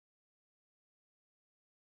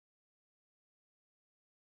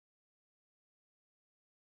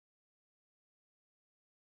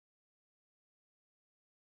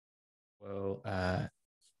will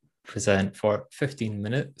present for 15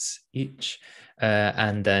 minutes each,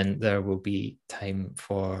 and then there will be time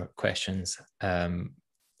for questions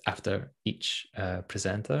after each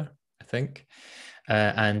presenter, I think.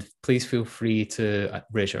 And please feel free to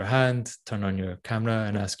raise your hand, turn on your camera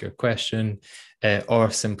and ask your question,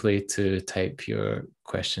 or simply to type your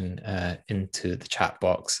question into the chat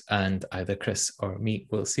box, and either Chris or me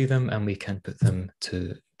will see them and we can put them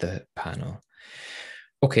to the panel.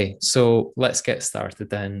 Okay, so let's get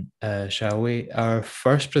started then, shall we? Our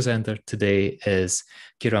first presenter today is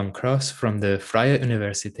Ciaran from the Freie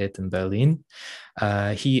Universität in Berlin.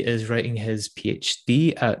 He is writing his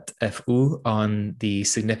PhD at FU on the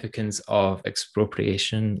significance of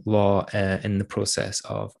expropriation law in the process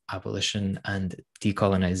of abolition and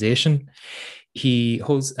decolonization. He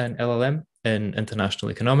holds an LLM in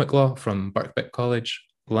international economic law from Birkbeck College,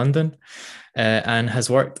 London, and has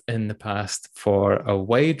worked in the past for a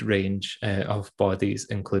wide range of bodies,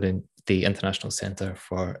 including the International Centre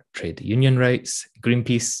for Trade Union Rights,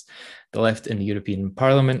 Greenpeace, the Left in the European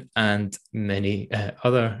Parliament, and many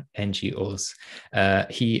other NGOs.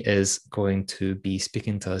 He is going to be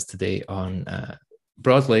speaking to us today on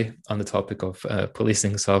broadly on the topic of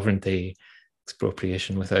policing sovereignty,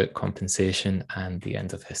 expropriation without compensation, and the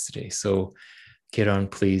end of history. So, Ciaran,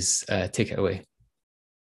 please take it away.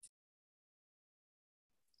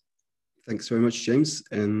 Thanks very much, James.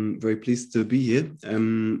 I'm very pleased to be here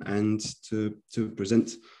and to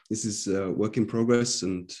present. This is a work in progress,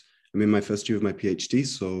 and I'm in my first year of my PhD,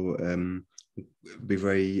 so I'll be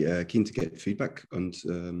very keen to get feedback and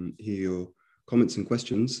hear your comments and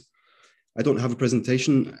questions. I don't have a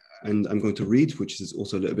presentation, and I'm going to read, which is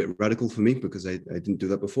also a little bit radical for me because I didn't do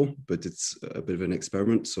that before, but it's a bit of an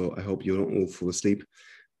experiment, so I hope you don't all fall asleep.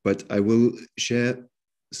 But I will share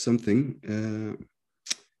something.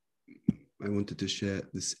 I wanted to share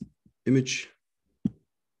this image.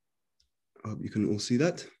 I hope you can all see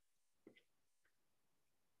that.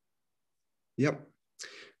 Yep.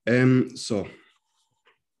 As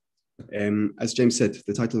James said,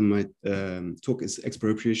 the title of my talk is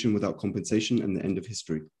Expropriation Without Compensation and the End of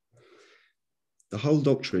History. The Hull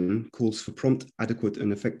Doctrine calls for prompt, adequate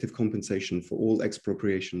and effective compensation for all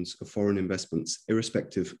expropriations of foreign investments,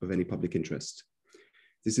 irrespective of any public interest.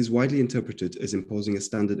 This is widely interpreted as imposing a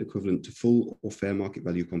standard equivalent to full or fair market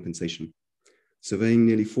value compensation. Surveying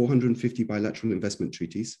nearly 450 bilateral investment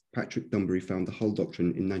treaties, Patrick Dunbury found the Hull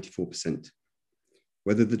Doctrine in 94%.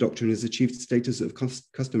 Whether the doctrine has achieved status of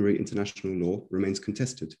customary international law remains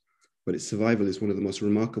contested, but its survival is one of the most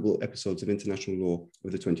remarkable episodes of international law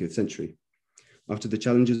of the 20th century. After the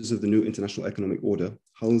challenges of the new international economic order,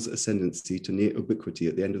 Hull's ascendancy to near ubiquity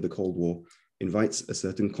at the end of the Cold War invites a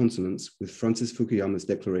certain consonance with Francis Fukuyama's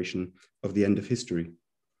declaration of the end of history.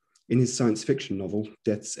 In his science fiction novel,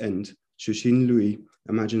 Death's End, Cixin Liu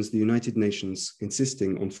imagines the United Nations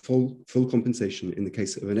insisting on full compensation in the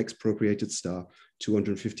case of an expropriated star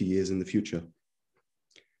 250 years in the future.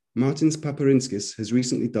 Martins Paparinskis has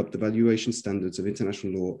recently dubbed the valuation standards of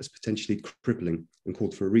international law as potentially crippling and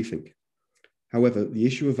called for a rethink. However, the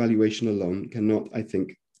issue of valuation alone cannot, I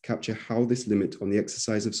think, capture how this limit on the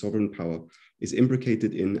exercise of sovereign power is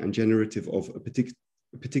imbricated in and generative of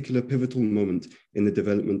a particular pivotal moment in the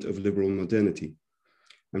development of liberal modernity.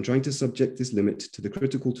 I'm trying to subject this limit to the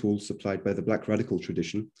critical tools supplied by the Black radical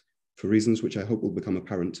tradition, for reasons which I hope will become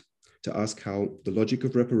apparent, to ask how the logic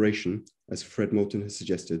of reparation, as Fred Moulton has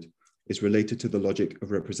suggested, is related to the logic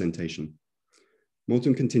of representation.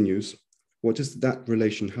 Moulton continues, what does that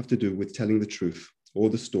relation have to do with telling the truth, or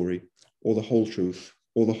the story, or the whole truth,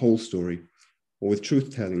 or the whole story, or with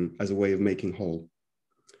truth-telling as a way of making whole?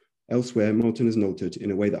 Elsewhere, Moulton has noted,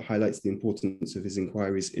 in a way that highlights the importance of his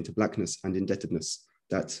inquiries into blackness and indebtedness,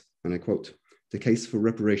 that, and I quote, the case for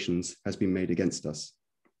reparations has been made against us.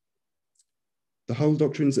 The Hull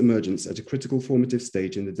Doctrine's emergence at a critical formative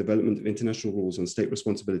stage in the development of international rules on state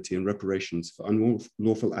responsibility and reparations for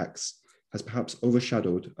unlawful acts has perhaps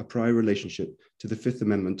overshadowed a prior relationship to the Fifth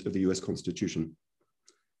Amendment of the US Constitution.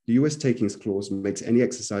 The US Takings Clause makes any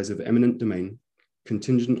exercise of eminent domain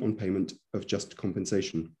contingent on payment of just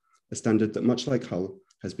compensation, a standard that, much like Hull,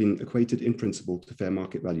 has been equated in principle to fair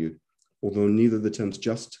market value, although neither the terms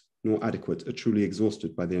just nor adequate are truly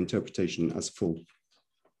exhausted by the interpretation as full.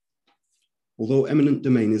 Although eminent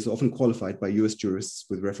domain is often qualified by US jurists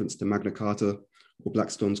with reference to Magna Carta or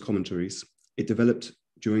Blackstone's commentaries, it developed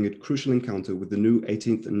during a crucial encounter with the new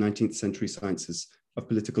 18th and 19th century sciences of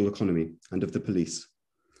political economy and of the police.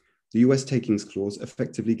 The US Takings Clause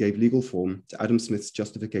effectively gave legal form to Adam Smith's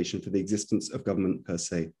justification for the existence of government per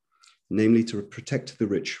se, namely to protect the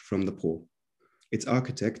rich from the poor. Its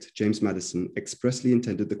architect, James Madison, expressly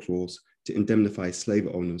intended the clause to indemnify slave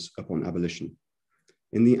owners upon abolition.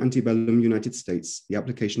 In the antebellum United States, the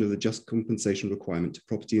application of the just compensation requirement to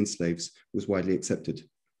property and slaves was widely accepted.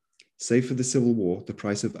 Save for the Civil War, the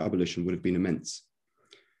price of abolition would have been immense.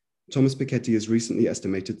 Thomas Piketty has recently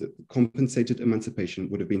estimated that compensated emancipation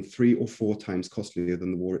would have been 3 or 4 times costlier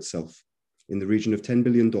than the war itself, in the region of $10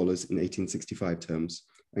 billion in 1865 terms,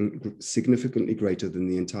 and significantly greater than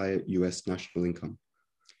the entire US national income.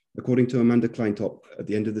 According to Amanda Kleintop, at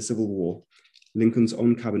the end of the Civil War, Lincoln's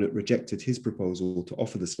own cabinet rejected his proposal to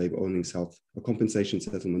offer the slave-owning South a compensation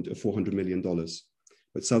settlement of $400 million,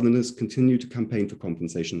 but Southerners continued to campaign for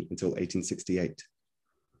compensation until 1868.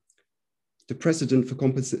 The precedent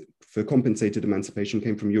for compensated emancipation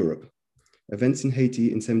came from Europe. Events in Haiti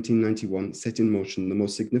in 1791 set in motion the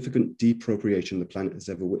most significant depropriation the planet has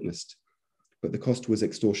ever witnessed, but the cost was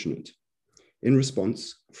extortionate. In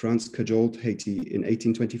response, France cajoled Haiti in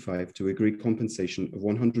 1825 to agree compensation of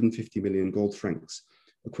 150 million gold francs,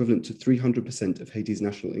 equivalent to 300% of Haiti's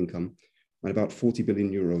national income and about 40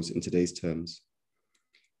 billion euros in today's terms,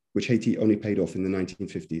 which Haiti only paid off in the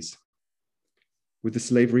 1950s. With the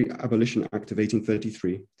Slavery Abolition Act of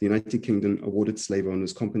 1833, the United Kingdom awarded slave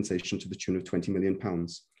owners compensation to the tune of £20 million,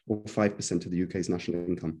 or 5% of the UK's national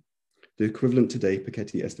income. The equivalent today,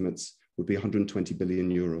 Piketty estimates, would be 120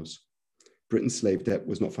 billion euros. Britain's slave debt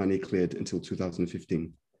was not finally cleared until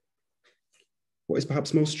 2015. What is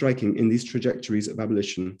perhaps most striking in these trajectories of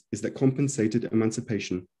abolition is that compensated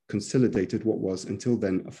emancipation consolidated what was until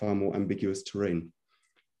then a far more ambiguous terrain.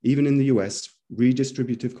 Even in the US,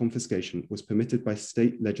 redistributive confiscation was permitted by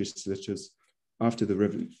state legislatures after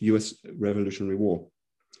the US Revolutionary War.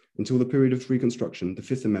 Until the period of Reconstruction, the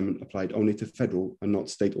Fifth Amendment applied only to federal and not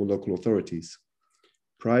state or local authorities.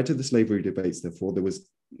 Prior to the slavery debates, therefore, there was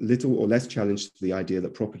little or less challenge to the idea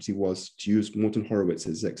that property was, to use Morton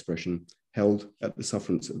Horowitz's expression, held at the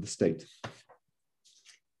sufferance of the state.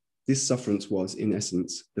 This sufferance was, in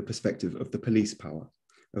essence, the perspective of the police power,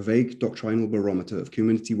 a vague doctrinal barometer of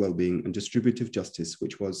community well-being and distributive justice,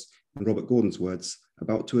 which was, in Robert Gordon's words,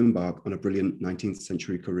 about to embark on a brilliant 19th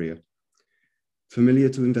century career. Familiar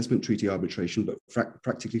to investment treaty arbitration, but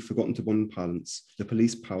practically forgotten to modern parlance, the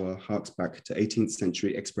police power harks back to 18th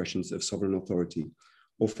century expressions of sovereign authority,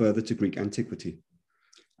 or further to Greek antiquity.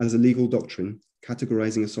 As a legal doctrine,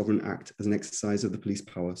 categorizing a sovereign act as an exercise of the police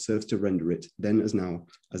power serves to render it, then as now,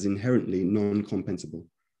 as inherently non-compensable.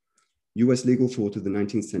 US legal thought of the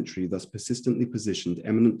 19th century thus persistently positioned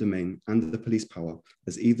eminent domain and the police power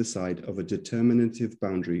as either side of a determinative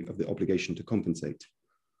boundary of the obligation to compensate.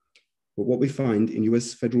 But what we find in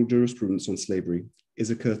US federal jurisprudence on slavery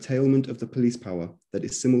is a curtailment of the police power that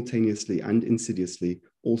is simultaneously and insidiously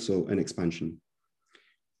also an expansion.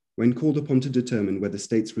 When called upon to determine whether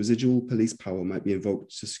states' residual police power might be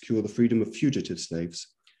invoked to secure the freedom of fugitive slaves,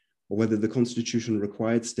 or whether the Constitution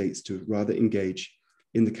required states to rather engage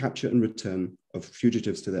in the capture and return of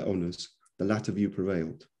fugitives to their owners, the latter view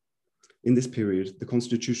prevailed. In this period, the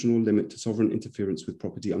constitutional limit to sovereign interference with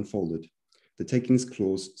property unfolded. The takings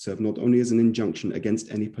clause served not only as an injunction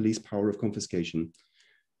against any police power of confiscation,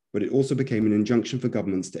 but it also became an injunction for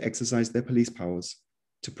governments to exercise their police powers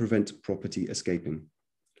to prevent property escaping.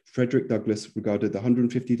 Frederick Douglass regarded the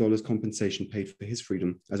 $150 compensation paid for his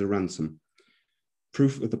freedom as a ransom,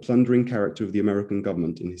 proof of the plundering character of the American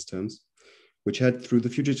government in his terms, which had, through the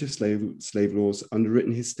fugitive slave laws,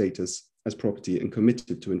 underwritten his status as property and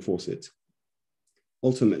committed to enforce it.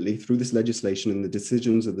 Ultimately, through this legislation and the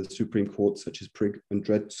decisions of the Supreme Court, such as Prigg and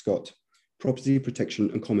Dred Scott, property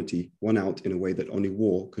protection and comity won out in a way that only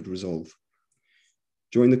war could resolve.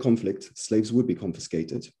 During the conflict, slaves would be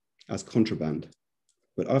confiscated as contraband.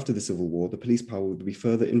 But after the Civil War, the police power would be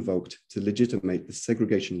further invoked to legitimate the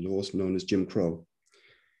segregation laws known as Jim Crow.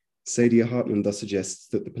 Saidiya Hartman thus suggests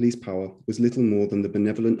that the police power was little more than the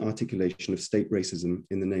benevolent articulation of state racism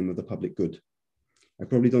in the name of the public good. I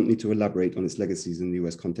probably don't need to elaborate on its legacies in the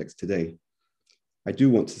US context today. I do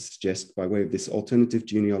want to suggest, by way of this alternative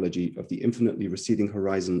genealogy of the infinitely receding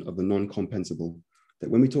horizon of the non-compensable, that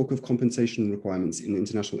when we talk of compensation requirements in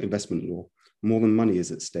international investment law, more than money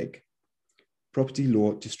is at stake. Property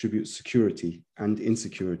law distributes security and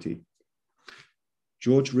insecurity.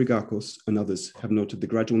 George Rigakos and others have noted the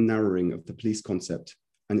gradual narrowing of the police concept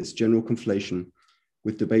and its general conflation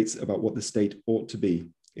with debates about what the state ought to be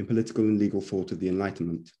in political and legal thought of the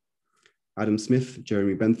Enlightenment. Adam Smith,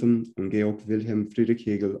 Jeremy Bentham, and Georg Wilhelm Friedrich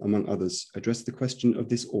Hegel, among others, addressed the question of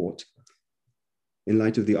this ought in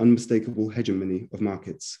light of the unmistakable hegemony of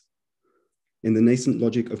markets. In the nascent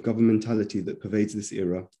logic of governmentality that pervades this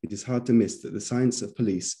era, it is hard to miss that the science of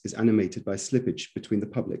police is animated by slippage between the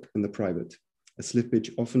public and the private, a slippage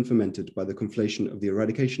often fomented by the conflation of the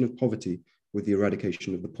eradication of poverty with the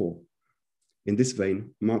eradication of the poor. In this vein,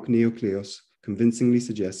 Mark Neocleos convincingly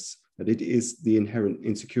suggests that it is the inherent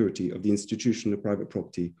insecurity of the institution of private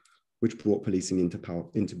property which brought policing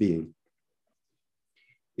into being.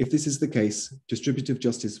 If this is the case, distributive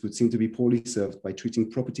justice would seem to be poorly served by treating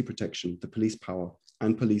property protection, the police power,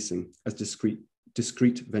 and policing as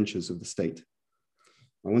discrete ventures of the state.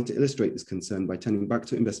 I want to illustrate this concern by turning back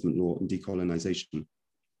to investment law and decolonization.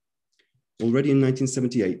 Already in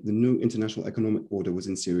 1978, the new international economic order was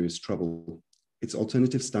in serious trouble. Its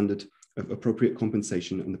alternative standard of appropriate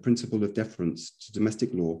compensation and the principle of deference to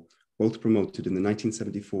domestic law, both promoted in the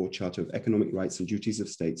 1974 Charter of Economic Rights and Duties of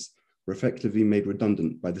States, were effectively made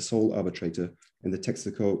redundant by the sole arbitrator in the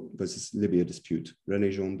Texaco versus Libya dispute,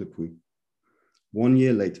 René Jean Dupuy. 1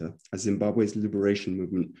 year later, as Zimbabwe's liberation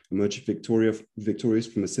movement emerged victorious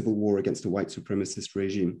from a civil war against a white supremacist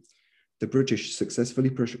regime, the British successfully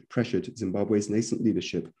pressured Zimbabwe's nascent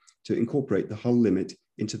leadership to incorporate the Hull limit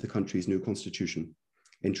into the country's new constitution,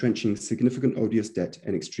 entrenching significant odious debt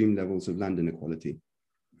and extreme levels of land inequality.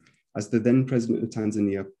 As the then president of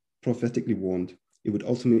Tanzania prophetically warned, it would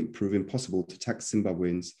ultimately prove impossible to tax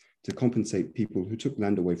Zimbabweans to compensate people who took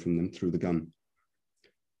land away from them through the gun.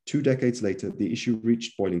 2 decades later, the issue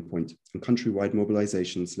reached boiling point, and countrywide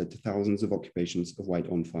mobilizations led to thousands of occupations of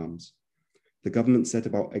white-owned farms. The government set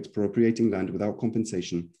about expropriating land without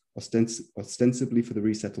compensation, ostensibly for the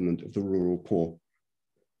resettlement of the rural poor.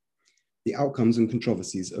 The outcomes and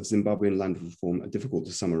controversies of Zimbabwean land reform are difficult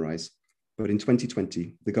to summarize, but in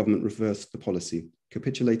 2020, the government reversed the policy,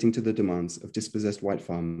 capitulating to the demands of dispossessed white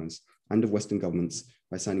farmers and of Western governments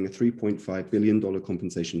by signing a $3.5 billion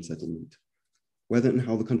compensation settlement. Whether and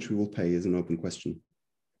how the country will pay is an open question.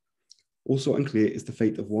 Also unclear is the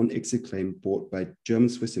fate of one ICSID claim bought by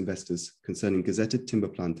German-Swiss investors concerning gazetted timber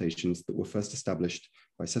plantations that were first established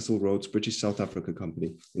by Cecil Rhodes' British South Africa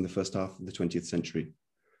Company in the first half of the 20th century.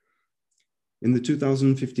 In the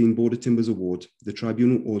 2015 Border Timbers Award, the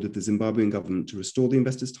tribunal ordered the Zimbabwean government to restore the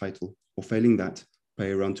investor's title, or failing that,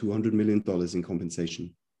 pay around $200 million in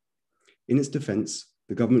compensation. In its defense,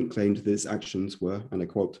 the government claimed that its actions were, and I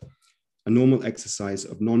quote, a normal exercise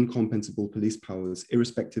of non-compensable police powers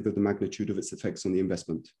irrespective of the magnitude of its effects on the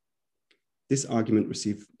investment. This argument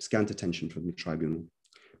received scant attention from the tribunal,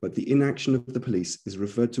 but the inaction of the police is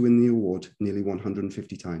referred to in the award nearly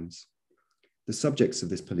 150 times. The subjects of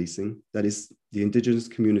this policing, that is, the indigenous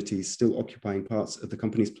communities still occupying parts of the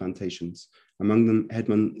company's plantations, among them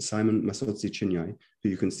headman Simon Masotsi Chinyai, who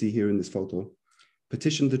you can see here in this photo,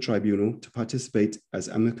 petitioned the tribunal to participate as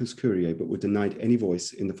amicus curiae, but were denied any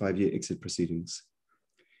voice in the 5-year ICSID proceedings.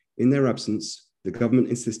 In their absence, the government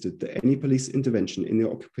insisted that any police intervention in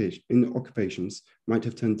the occupations might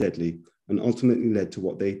have turned deadly and ultimately led to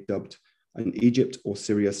what they dubbed an Egypt or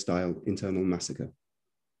Syria-style internal massacre.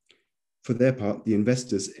 For their part, the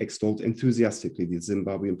investors extolled enthusiastically the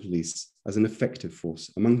Zimbabwean police as an effective force,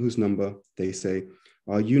 among whose number, they say,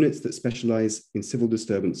 are units that specialize in civil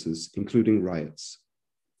disturbances, including riots.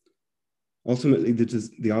 Ultimately,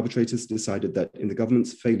 the arbitrators decided that in the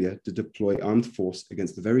government's failure to deploy armed force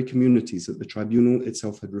against the very communities that the tribunal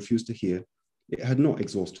itself had refused to hear, it had not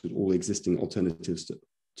exhausted all existing alternatives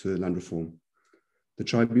to land reform. The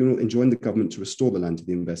tribunal enjoined the government to restore the land to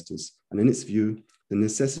the investors, and in its view, the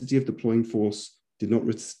necessity of deploying force did not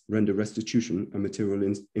render restitution a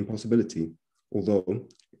material impossibility, although,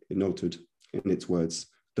 it noted in its words,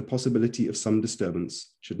 the possibility of some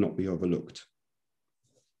disturbance should not be overlooked.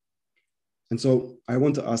 And so I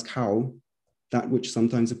want to ask how that which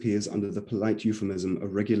sometimes appears under the polite euphemism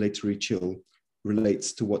of regulatory chill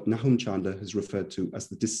relates to what Nahum Chanda has referred to as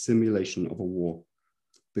the dissimulation of a war.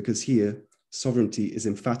 Because here, sovereignty is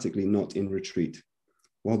emphatically not in retreat.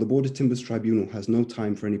 While the Border Timbers Tribunal has no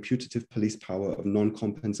time for any putative police power of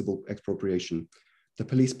non-compensable expropriation, the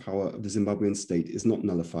police power of the Zimbabwean state is not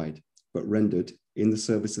nullified, but rendered in the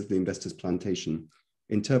service of the investor's plantation,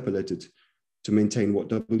 interpolated to maintain what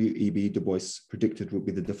W.E.B. Du Bois predicted would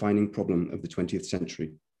be the defining problem of the 20th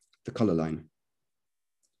century, the color line.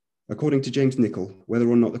 According to James Nichol, whether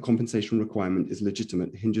or not the compensation requirement is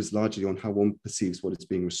legitimate hinges largely on how one perceives what is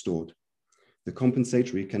being restored. The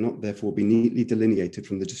compensatory cannot therefore be neatly delineated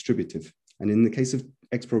from the distributive, and in the case of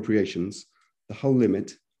expropriations, the whole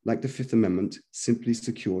limit, like the Fifth Amendment, simply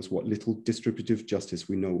secures what little distributive justice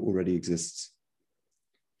we know already exists.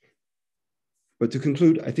 But to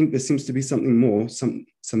conclude, I think there seems to be something more, something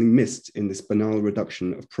missed in this banal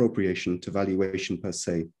reduction of appropriation to valuation per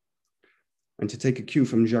se. And to take a cue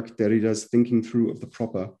from Jacques Derrida's thinking through of the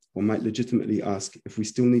proper, one might legitimately ask if we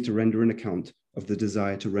still need to render an account of the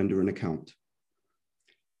desire to render an account.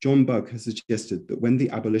 John Bugg has suggested that when the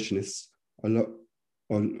abolitionists Olaudah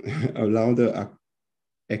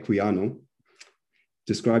Equiano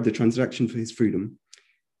described the transaction for his freedom,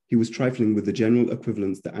 he was trifling with the general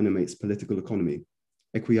equivalence that animates political economy.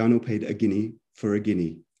 Equiano paid a guinea for a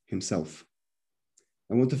guinea himself.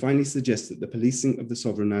 I want to finally suggest that the policing of the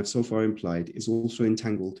sovereign I have so far implied is also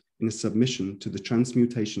entangled in a submission to the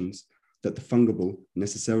transmutations that the fungible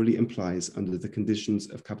necessarily implies under the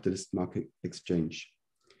conditions of capitalist market exchange.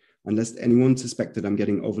 Unless anyone suspected I'm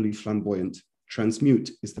getting overly flamboyant,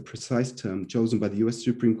 transmute is the precise term chosen by the US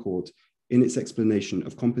Supreme Court in its explanation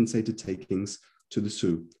of compensated takings to the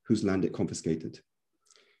Sioux, whose land it confiscated.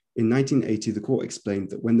 In 1980, the court explained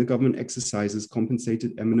that when the government exercises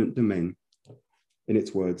compensated eminent domain, in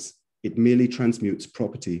its words, it merely transmutes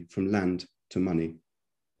property from land to money.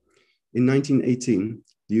 In 1918,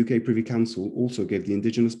 the UK Privy Council also gave the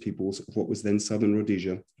indigenous peoples of what was then Southern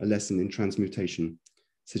Rhodesia a lesson in transmutation,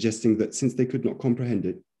 suggesting that since they could not comprehend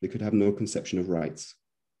it, they could have no conception of rights.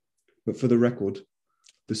 But for the record,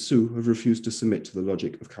 the Sioux have refused to submit to the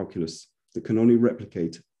logic of calculus that can only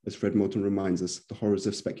replicate, as Fred Moulton reminds us, the horrors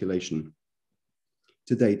of speculation.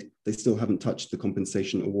 To date, they still haven't touched the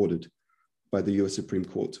compensation awarded by the US Supreme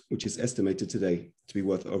Court, which is estimated today to be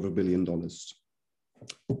worth over $1 billion.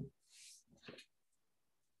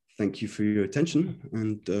 Thank you for your attention,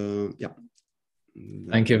 and yeah.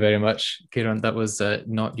 Thank you very much, Ciaran. That was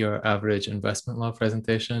not your average investment law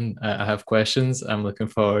presentation. I have questions. I'm looking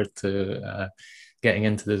forward to getting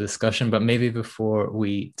into the discussion, but maybe before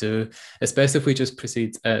we do, it's best if we just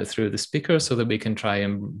proceed through the speakers so that we can try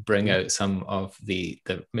and bring out some of the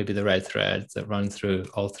maybe the red threads that run through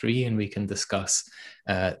all three, and we can discuss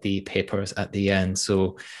the papers at the end.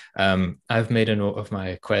 So I've made a note of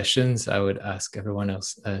my questions. I would ask everyone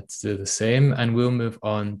else to do the same, and we'll move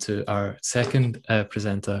on to our second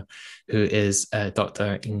presenter, who is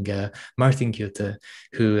Dr. Inga Martinkute,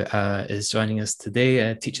 who is joining us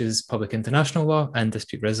today, teaches public international law and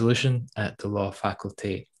dispute resolution at the law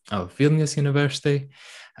faculty of Vilnius University.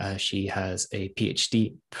 She has a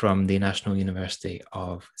PhD from the National University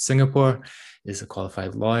of Singapore, is a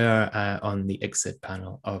qualified lawyer on the ICSID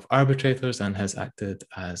panel of arbitrators, and has acted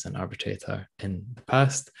as an arbitrator in the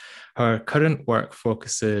past. Her current work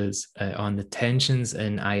focuses on the tensions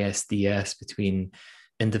in ISDS between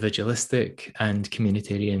individualistic and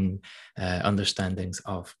communitarian understandings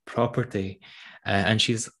of property. And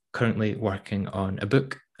she's currently working on a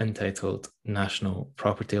book entitled National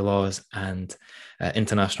Property Laws and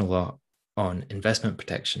International Law on Investment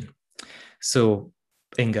Protection. So,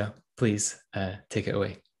 Inga, please take it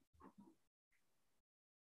away.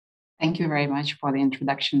 Thank you very much for the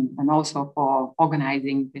introduction, and also for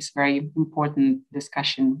organizing this very important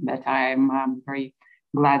discussion that I'm very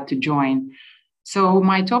glad to join. So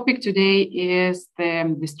my topic today is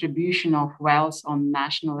the distribution of wealth on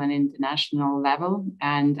national and international level.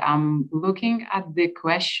 And I'm looking at the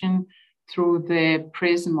question through the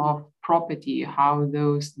prism of property, how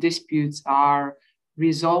those disputes are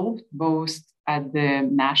resolved both at the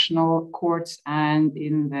national courts and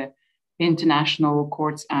in the international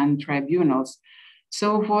courts and tribunals.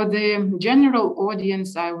 So for the general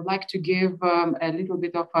audience, I would like to give a little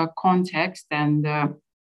bit of a context and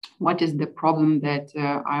what is the problem that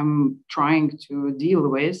I'm trying to deal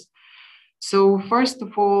with. So first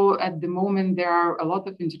of all, at the moment, there are a lot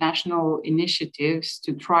of international initiatives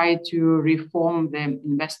to try to reform the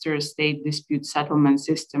investor-state dispute settlement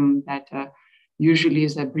system that usually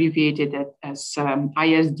is abbreviated as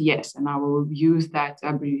ISDS, and I will use that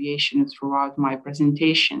abbreviation throughout my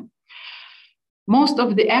presentation. Most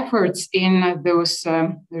of the efforts in those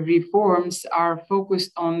reforms are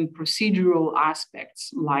focused on procedural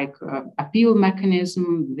aspects like appeal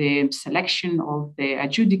mechanism, the selection of the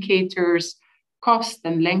adjudicators, cost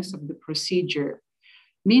and length of the procedure.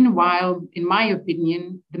 Meanwhile, in my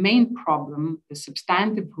opinion, the main problem, the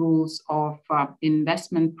substantive rules of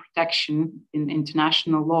investment protection in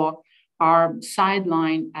international law, are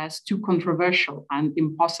sidelined as too controversial and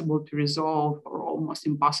impossible to resolve, or almost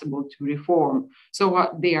impossible to reform. So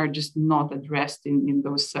they are just not addressed in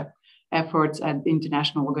those efforts at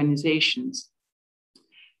international organizations.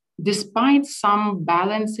 Despite some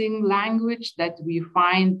balancing language that we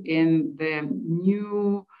find in the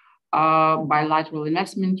new bilateral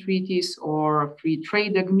investment treaties or free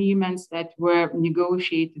trade agreements that were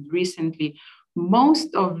negotiated recently,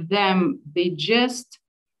 most of them, they just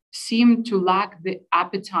seem to lack the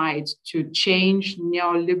appetite to change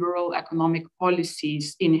neoliberal economic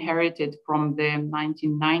policies inherited from the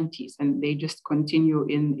 1990s, and they just continue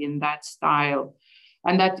in that style.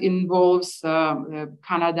 And that involves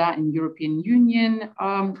Canada and European Union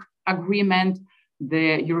agreement,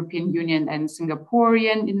 the European Union and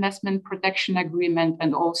Singaporean Investment Protection Agreement,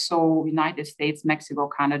 and also United States, Mexico,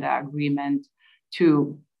 Canada Agreement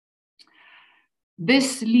too.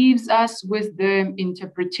 This leaves us with the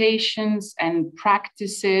interpretations and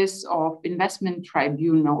practices of investment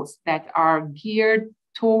tribunals that are geared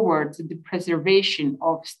towards the preservation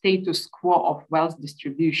of status quo of wealth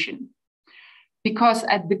distribution. Because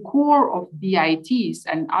at the core of BITs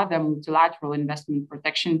and other multilateral investment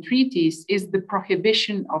protection treaties is the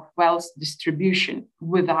prohibition of wealth distribution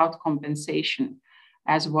without compensation,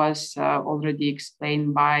 as was already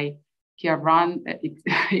explained by Ciaran.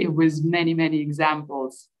 It was many, many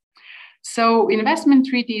examples. So investment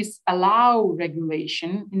treaties allow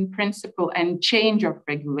regulation in principle and change of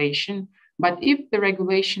regulation, but if the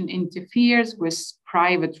regulation interferes with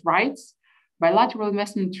private rights, bilateral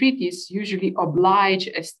investment treaties usually oblige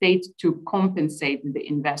a state to compensate the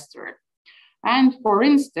investor. And for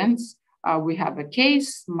instance, we have a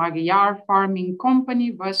case, Magyar Farming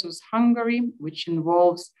Company versus Hungary, which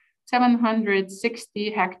involves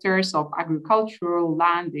 760 hectares of agricultural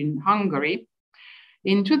land in Hungary.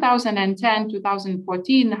 In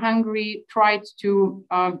 2010-2014, Hungary tried to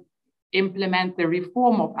implement the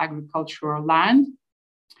reform of agricultural land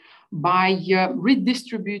by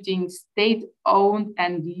redistributing state-owned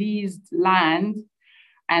and leased land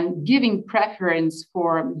and giving preference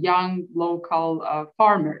for young local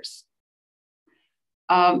farmers.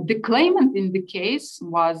 The claimant in the case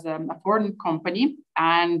was a foreign company,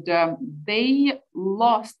 and they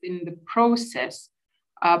lost in the process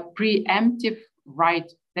a preemptive right.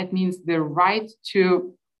 That means the right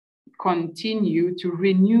to continue to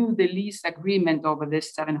renew the lease agreement over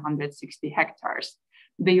this 760 hectares.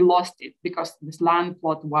 They lost it because this land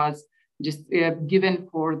plot was just given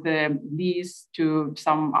for the lease to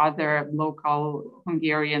some other local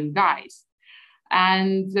Hungarian guys.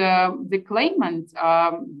 And the claimant,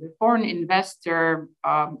 the foreign investor,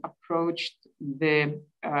 approached the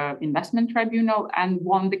investment tribunal and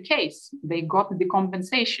won the case. They got the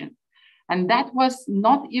compensation. And that was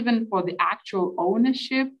not even for the actual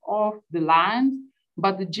ownership of the land,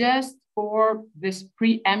 but just for this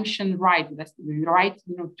preemption right, that's the right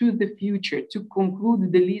to the future, to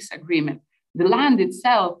conclude the lease agreement. The land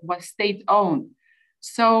itself was state-owned.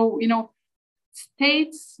 So,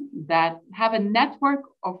 states that have a network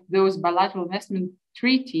of those bilateral investment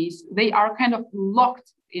treaties, they are kind of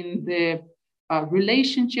locked in the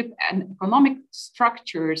relationship and economic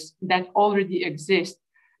structures that already exist.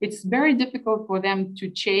 It's very difficult for them to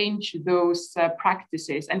change those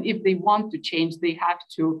practices. And if they want to change, they have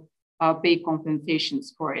to pay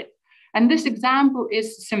compensations for it. And this example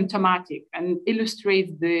is symptomatic and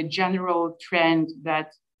illustrates the general trend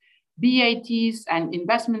that BITs and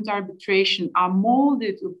investment arbitration are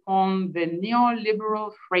molded upon the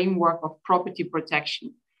neoliberal framework of property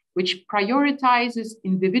protection, which prioritizes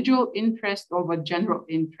individual interest over general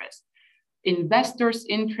interest, investors'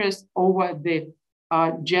 interest over the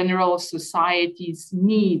general society's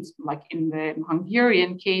needs, like in the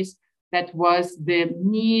Hungarian case, that was the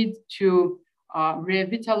need to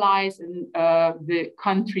revitalize the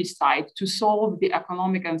countryside, to solve the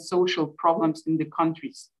economic and social problems in the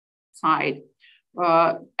countryside.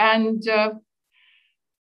 That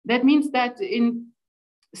means that in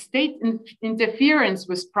state interference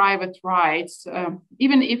with private rights,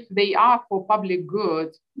 even if they are for public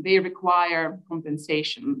good, they require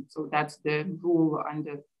compensation. So that's the rule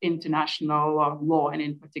under international law, and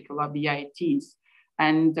in particular BITs.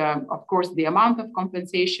 And of course, the amount of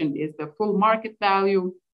compensation is the full market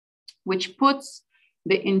value, which puts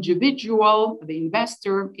the individual, the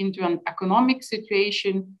investor, into an economic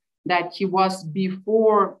situation that he was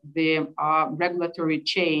before the regulatory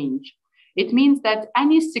change. It means that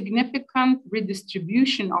any significant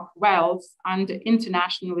redistribution of wealth under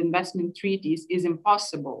international investment treaties is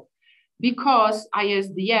impossible, because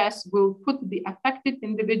ISDS will put the affected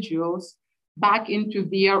individuals back into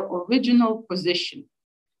their original position.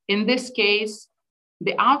 In this case,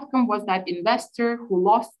 the outcome was that investor who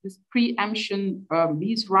lost this preemption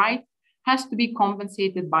lease right has to be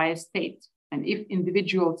compensated by a state. And if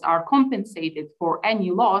individuals are compensated for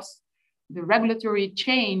any loss, the regulatory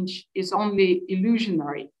change is only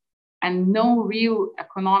illusionary and no real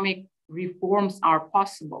economic reforms are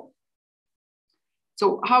possible.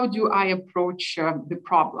 So how do I approach the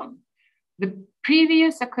problem? The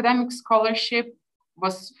previous academic scholarship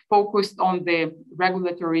was focused on the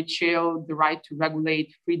regulatory chill, the right to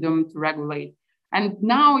regulate, freedom to regulate. And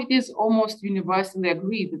now it is almost universally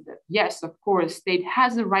agreed that yes, of course, state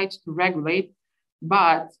has a right to regulate,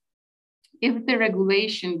 but if the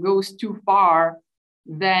regulation goes too far,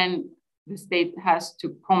 then the state has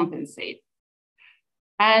to compensate.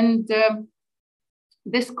 And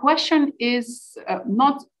this question is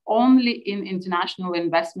not only in international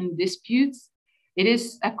investment disputes, it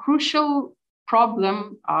is a crucial problem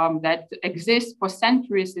that exists for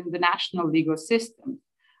centuries in the national legal system.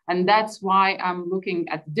 And that's why I'm looking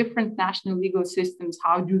at different national legal systems.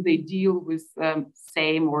 How do they deal with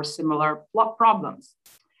same or similar problems?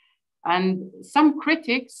 And some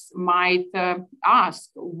critics might ask,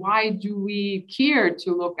 why do we care to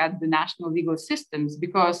look at the national legal systems?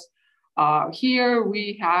 Because here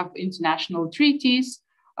we have international treaties.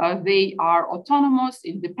 They are autonomous,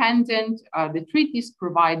 independent. The treaties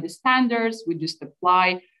provide the standards. We just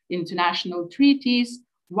apply international treaties.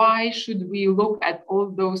 Why should we look at all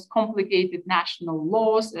those complicated national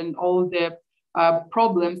laws and all the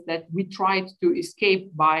problems that we tried to escape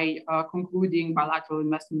by concluding bilateral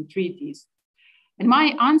investment treaties? And my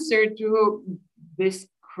answer to this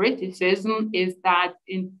criticism is that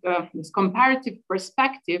this comparative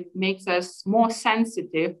perspective makes us more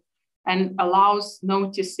sensitive and allows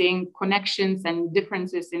noticing connections and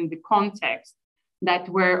differences in the context that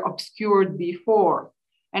were obscured before.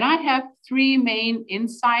 And I have three main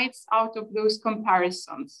insights out of those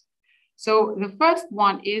comparisons. So the first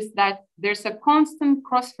one is that there's a constant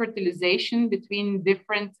cross-fertilization between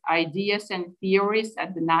different ideas and theories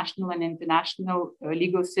at the national and international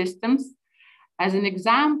legal systems. As an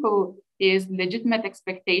example is legitimate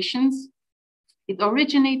expectations. It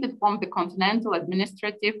originated from the continental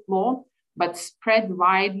administrative law, but spread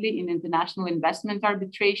widely in international investment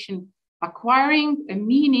arbitration, acquiring a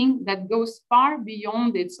meaning that goes far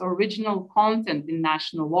beyond its original content in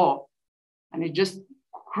national law. And it just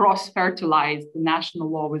cross-fertilized the national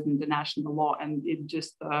law with international law, and it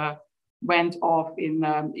just went off in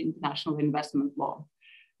international investment law.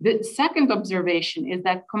 The second observation is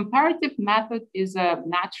that comparative method is a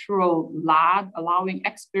natural lab allowing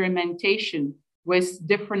experimentation with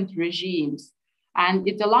different regimes. And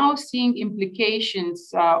it allows seeing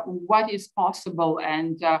implications, what is possible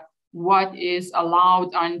and what is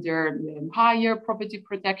allowed under higher property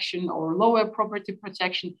protection or lower property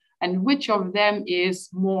protection, and which of them is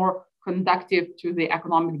more conducive to the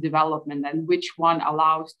economic development and which one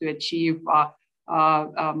allows to achieve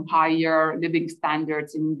higher living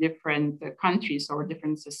standards in different countries or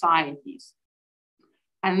different societies.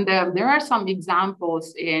 And there are some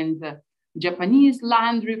examples in the Japanese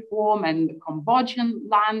land reform and the Cambodian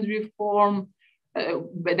land reform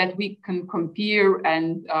that we can compare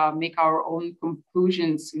and make our own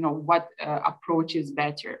conclusions, what approach is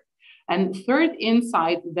better. And third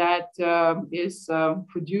insight that is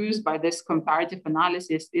produced by this comparative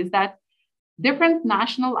analysis is that different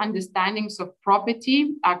national understandings of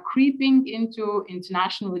property are creeping into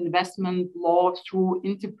international investment law through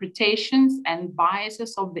interpretations and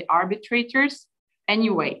biases of the arbitrators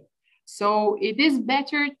anyway. So it is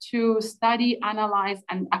better to study, analyze,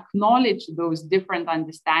 and acknowledge those different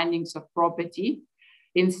understandings of property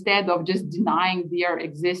instead of just denying their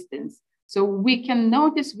existence. So we can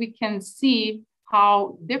notice, we can see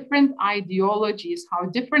how different ideologies, how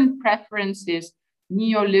different preferences,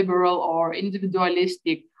 neoliberal or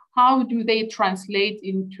individualistic, how do they translate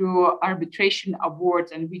into arbitration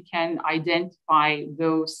awards, and we can identify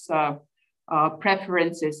those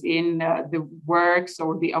preferences in the works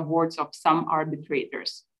or the awards of some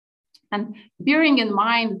arbitrators. And bearing in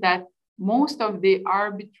mind that most of the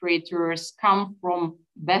arbitrators come from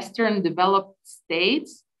Western developed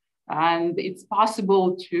states, and it's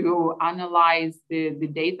possible to analyze the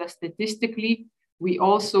data statistically, we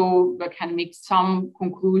also can make some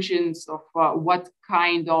conclusions of what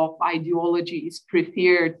kind of ideology is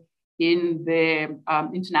preferred in the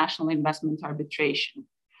international investment arbitration.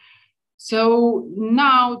 So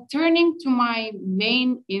now turning to my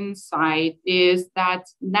main insight is that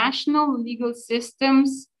national legal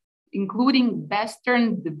systems, including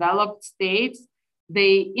Western developed states,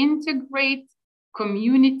 they integrate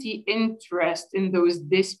community interest in those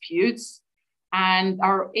disputes and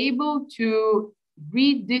are able to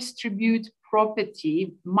redistribute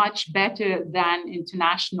property much better than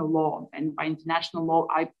international law. And by international law,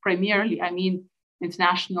 I mean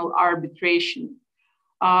international arbitration.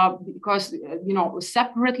 Because,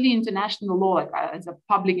 separately international law, like as a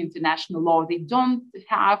public international law, they don't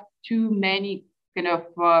have too many kind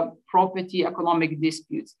of property economic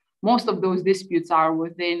disputes. Most of those disputes are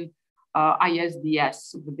within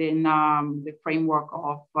ISDS, within the framework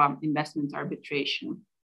of investment arbitration.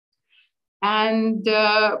 And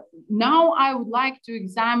now I would like to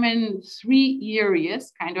examine three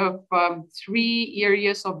areas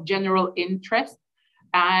of general interest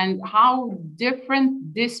and how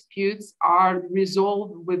different disputes are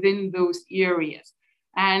resolved within those areas.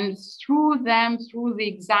 And through them, through the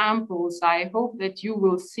examples, I hope that you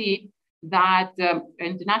will see that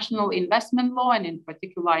international investment law, and in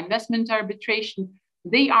particular investment arbitration,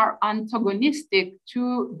 they are antagonistic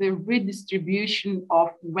to the redistribution of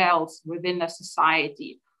wealth within a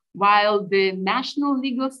society. While the national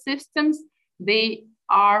legal systems, they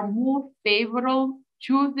are more favorable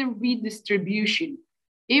to the redistribution.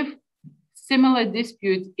 If similar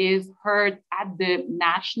dispute is heard at the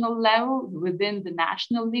national level within the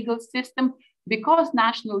national legal system, because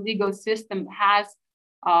national legal system has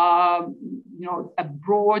a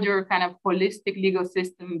broader kind of holistic legal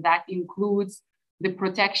system that includes the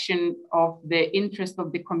protection of the interest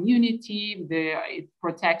of the community, it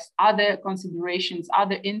protects other considerations,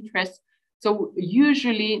 other interests. So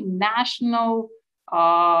usually national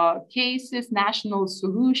cases, national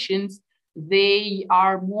solutions, they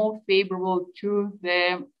are more favorable to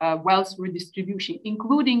the wealth redistribution,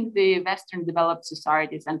 including the Western developed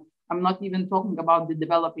societies. And I'm not even talking about the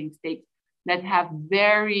developing states that have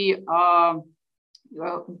very,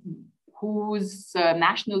 whose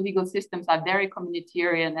national legal systems are very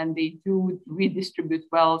communitarian, and they do redistribute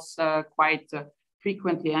wealth quite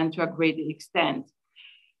frequently and to a great extent.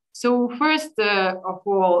 So first of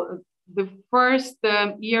all, the first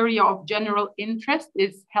area of general interest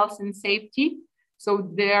is health and safety. So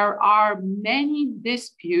there are many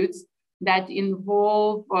disputes that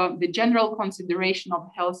involve the general consideration of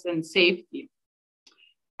health and safety.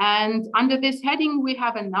 And under this heading, we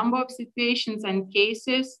have a number of situations and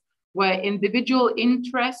cases where individual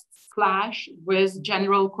interests clash with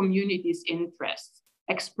general community's interests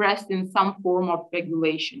expressed in some form of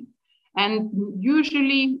regulation. And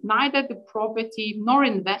usually neither the property nor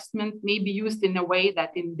investment may be used in a way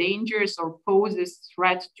that endangers or poses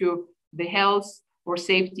threat to the health or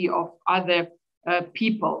safety of other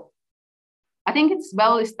people. I think it's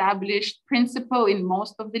well-established principle in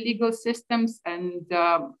most of the legal systems, and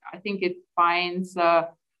I think it finds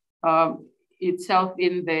itself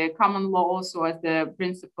in the common law also as the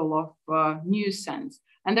principle of nuisance.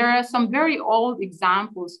 And there are some very old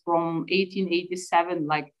examples from 1887,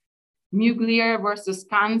 like Mugler versus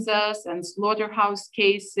Kansas and slaughterhouse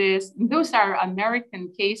cases. And those are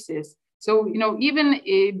American cases. So, even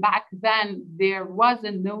back then, there was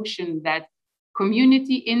a notion that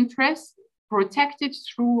community interests protected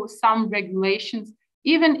through some regulations,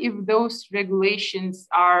 even if those regulations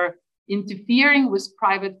are interfering with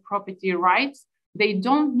private property rights, they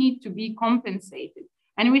don't need to be compensated.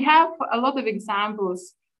 And we have a lot of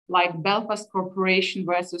examples like Belfast Corporation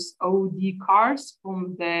versus OD Cars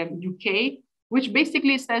from the UK, which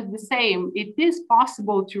basically says the same. It is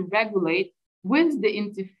possible to regulate with the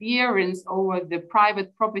interference over the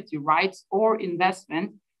private property rights or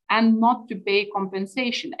investment and not to pay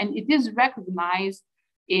compensation. And it is recognized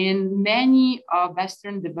in many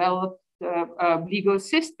Western developed legal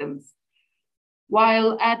systems.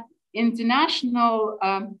 While at international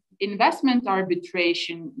investment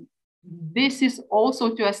arbitration, this is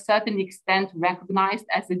also to a certain extent recognized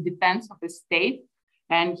as a defense of a state.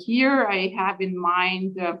 And here I have in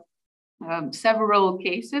mind several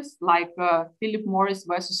cases like Philip Morris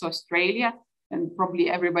versus Australia. And probably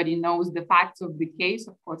everybody knows the facts of the case.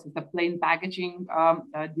 Of course, it's a plain packaging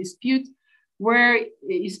dispute, where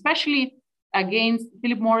especially against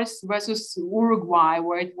Philip Morris versus Uruguay,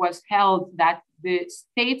 where it was held that the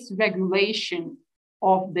state's regulation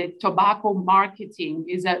of the tobacco marketing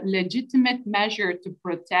is a legitimate measure to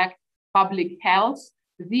protect public health.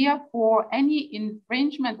 Therefore, any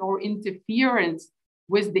infringement or interference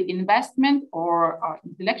with the investment or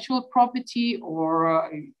intellectual property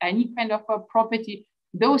or any kind of property,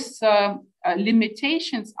 those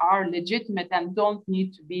limitations are legitimate and don't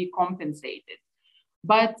need to be compensated.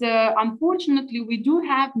 But unfortunately, we do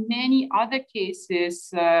have many other cases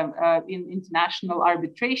in international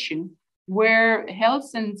arbitration where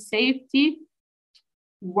health and safety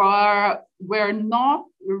were not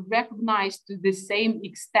recognized to the same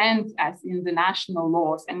extent as in the national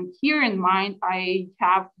laws. And here in mind, I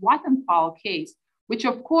have Vattenfall case, which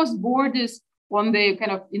of course borders on the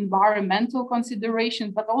kind of environmental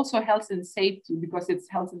consideration, but also health and safety, because it's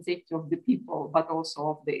health and safety of the people, but also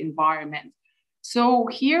of the environment. So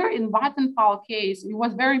here in Vattenfall case, it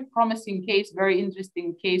was very promising case, very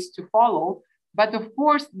interesting case to follow. But of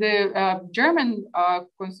course, the German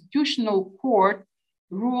Constitutional Court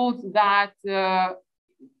ruled that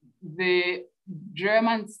the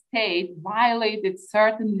German state violated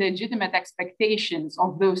certain legitimate expectations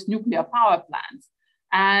of those nuclear power plants.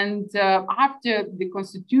 And after the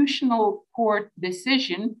Constitutional Court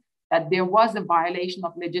decision that there was a violation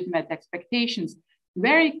of legitimate expectations,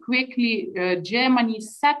 very quickly, Germany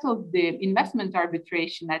settled the investment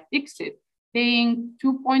arbitration at ICSID, paying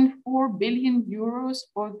 2.4 billion euros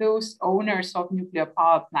for those owners of nuclear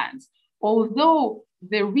power plants. Although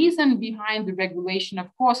the reason behind the regulation, of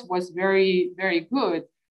course, was very, very good.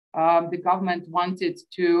 The government wanted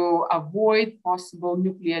to avoid possible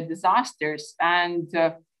nuclear disasters, and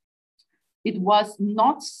it was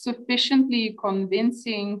not sufficiently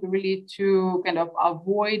convincing really to kind of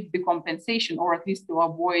avoid the compensation, or at least to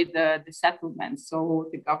avoid the settlement. So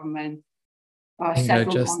the government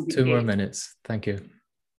settled just on the 2 more case. minutes. Thank you.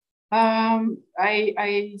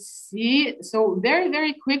 I see. So very,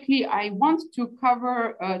 very quickly, I want to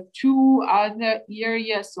cover 2 other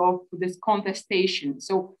areas of this contestation.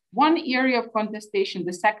 So one area of contestation,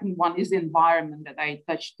 the second one is environment that I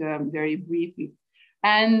touched very briefly.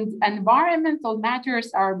 And environmental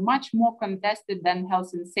matters are much more contested than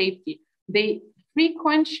health and safety. They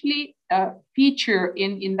frequently feature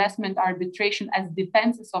in investment arbitration as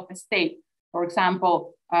defenses of a state. For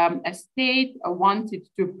example, a state wanted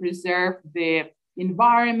to preserve the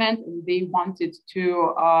environment, and they wanted to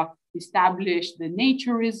establish the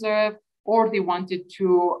nature reserve, or they wanted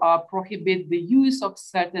to prohibit the use of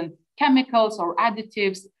certain chemicals or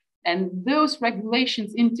additives. And those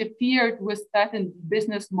regulations interfered with certain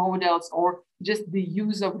business models or just the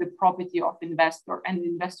use of the property of investor, and the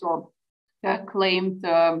investor claimed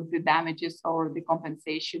the damages or the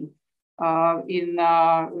compensation in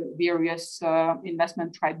various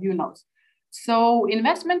investment tribunals. So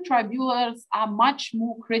investment tribunals are much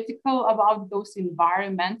more critical about those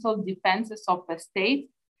environmental defenses of the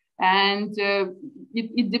state. And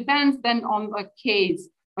it depends then on a case.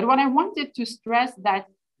 But what I wanted to stress that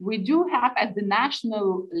we do have at the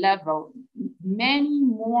national level many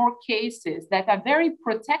more cases that are very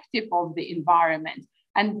protective of the environment.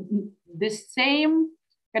 And the same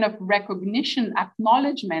kind of recognition,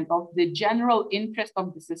 acknowledgement of the general interest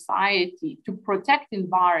of the society to protect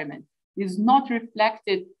environment is not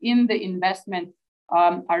reflected in the investment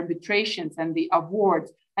arbitrations and the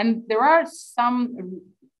awards. And there are some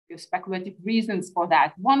speculative reasons for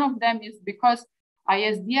that. One of them is because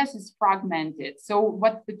ISDS is fragmented. So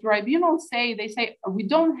what the tribunals say, they say, we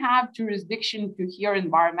don't have jurisdiction to hear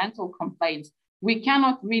environmental complaints. We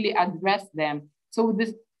cannot really address them. So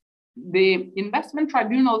the investment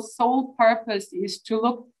tribunal's sole purpose is to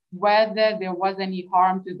look whether there was any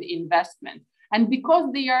harm to the investment. And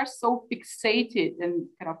because they are so fixated and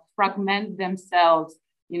kind of fragment themselves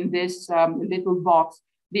in this little box,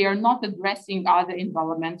 they are not addressing other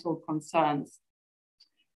environmental concerns.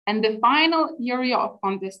 And the final area of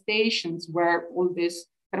contestations where all this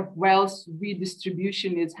kind of wealth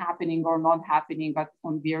redistribution is happening or not happening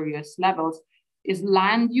on various levels is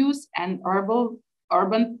land use and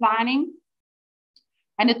urban planning.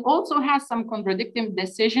 And it also has some contradicting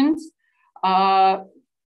decisions.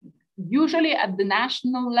 Usually at the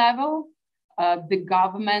national level, the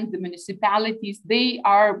government, the municipalities, they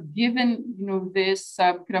are given this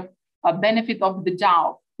kind of a benefit of the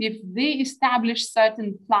doubt. If they establish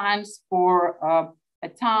certain plans for a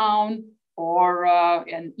town or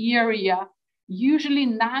an area, usually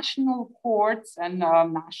national courts and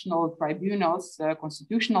national tribunals,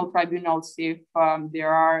 constitutional tribunals, if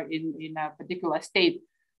there are in a particular state,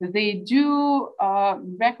 they do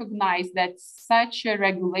recognize that such a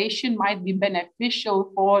regulation might be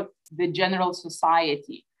beneficial for the general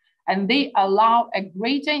society. And they allow a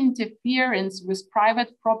greater interference with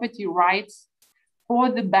private property rights for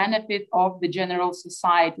the benefit of the general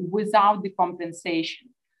society without the compensation.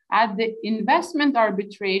 At the investment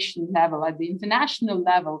arbitration level, at the international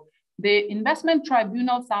level, the investment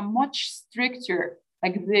tribunals are much stricter.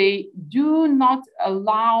 Like they do not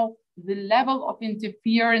allow the level of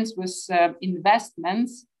interference with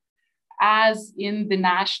investments as in the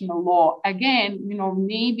national law. Again,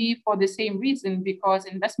 maybe for the same reason, because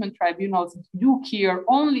investment tribunals do care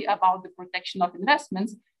only about the protection of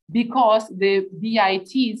investments, because the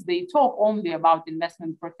BITs, they talk only about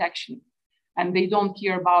investment protection, and they don't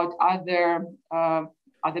care about other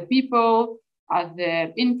people,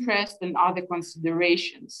 other interests, and other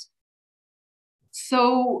considerations.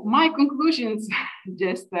 So my conclusions,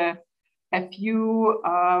 just a few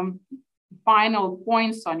final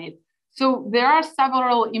points on it. So there are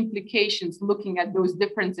several implications looking at those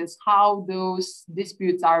differences, how those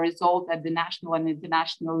disputes are resolved at the national and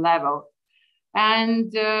international level.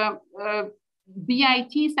 And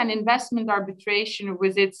BITs and investment arbitration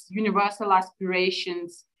with its universal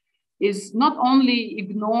aspirations is not only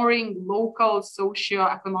ignoring local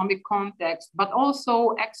socio-economic context, but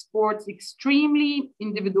also exports extremely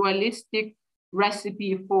individualistic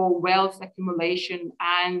recipe for wealth accumulation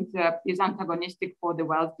and is antagonistic for the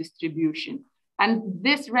wealth distribution. And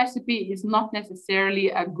this recipe is not necessarily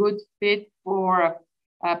a good fit for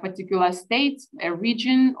a particular state, a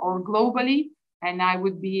region, or globally. And I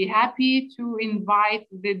would be happy to invite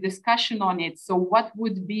the discussion on it. So what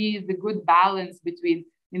would be the good balance between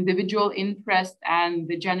individual interest and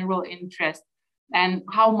the general interest, and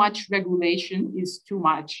how much regulation is too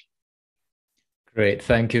much? Great,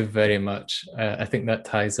 thank you very much. I think that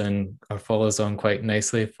ties in or follows on quite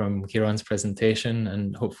nicely from Ciaran's presentation,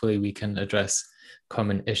 and hopefully we can address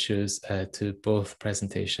common issues to both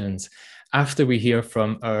presentations after we hear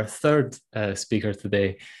from our third speaker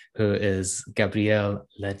today, who is Gabriel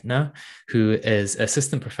Ledna, who is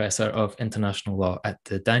Assistant Professor of International Law at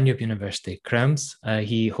the Danube University, Krems.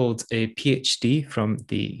 He holds a PhD from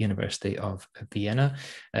the University of Vienna.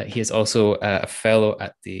 He is also a fellow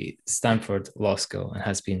at the Stanford Law School and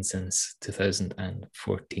has been since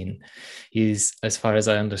 2014. He's, as far as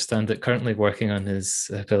I understand it, currently working on his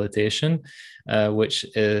habilitation, which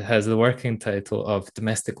has the working title of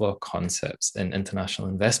Domestic Law Concepts in International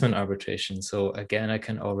Investment Arbitration. So again, I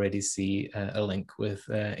can already see a link with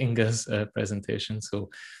Inga's presentation. So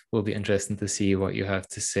we'll be interested to see what you have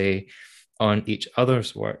to say on each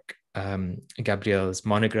other's work. Gabriel's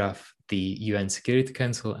monograph, the UN Security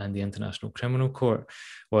Council and the International Criminal Court,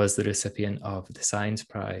 was the recipient of the Science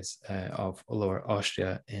Prize of Lower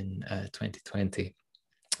Austria in 2020.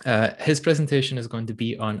 His presentation is going to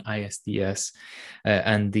be on ISDS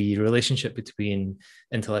and the relationship between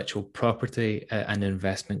intellectual property and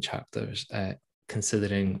investment chapters,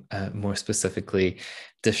 considering more specifically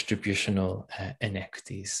distributional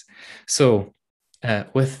inequities. So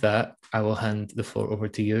with that, I will hand the floor over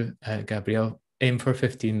to you, Gabriel. Aim for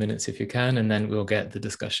 15 minutes if you can, and then we'll get the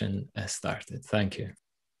discussion started. Thank you.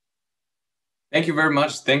 Thank you very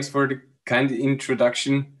much. Thanks for the kind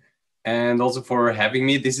introduction and also for having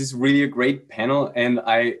me. This is really a great panel, and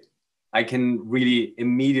I can really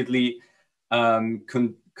immediately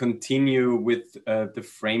continue with the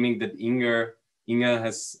framing that Inga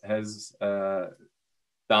has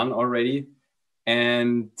done already.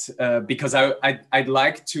 And because I'd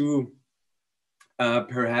like to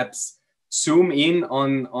perhaps zoom in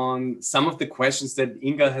on some of the questions that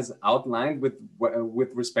Inga has outlined with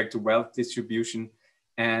respect to wealth distribution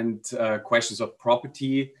and questions of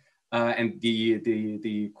property and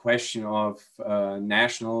the question of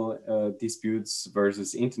national disputes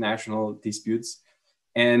versus international disputes.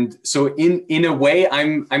 And so in a way,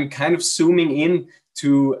 I'm kind of zooming in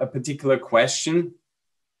to a particular question.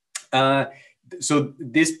 So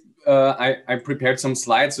this, I prepared some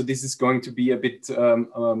slides, so this is going to be a bit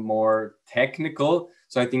more technical.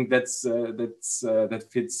 So I think that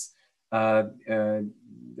fits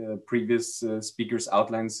the previous speakers'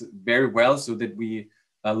 outlines very well, so that we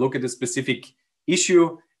look at a specific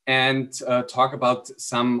issue and talk about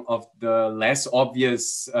some of the less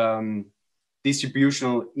obvious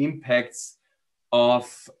distributional impacts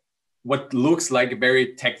of what looks like a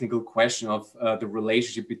very technical question of the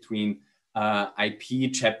relationship between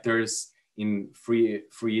IP chapters in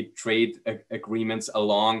free trade agreements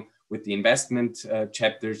along with the investment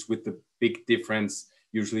chapters, with the big difference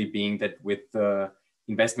usually being that with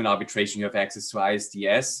investment arbitration you have access to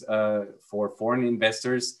ISDS for foreign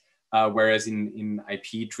investors, whereas in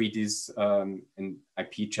IP treaties and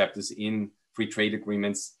IP chapters in free trade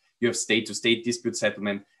agreements you have state-to-state dispute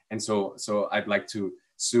settlement. And so I'd like to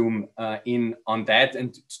zoom in on that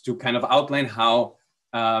and to kind of outline how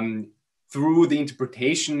through the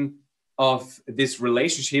interpretation of this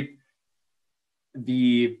relationship,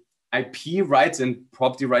 the IP rights and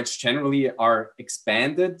property rights generally are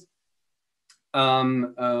expanded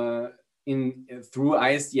through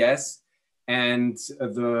ISDS, and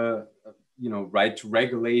the right to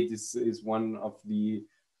regulate is one of the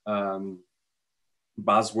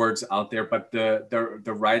buzzwords out there, but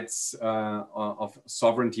the rights of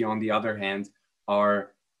sovereignty on the other hand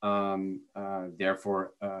are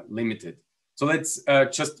therefore limited. So let's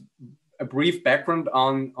just a brief background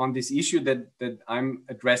on this issue that I'm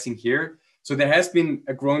addressing here. So there has been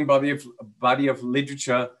a growing body of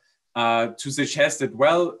literature to suggest that,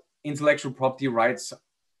 well, intellectual property rights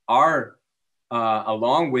are,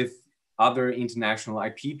 along with other international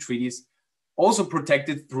IP treaties, also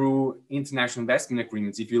protected through international investment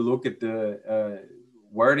agreements. If you look at the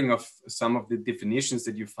wording of some of the definitions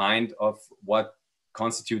that you find of what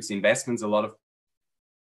constitutes investments, a lot of,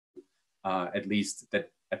 at least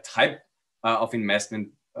that a type of investment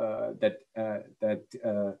that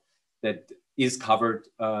is covered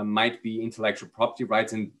might be intellectual property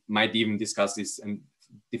rights, and might even discuss this and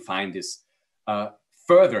define this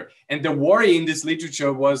further. And the worry in this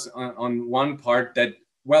literature was on one part that,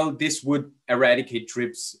 well, this would eradicate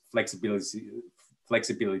TRIPS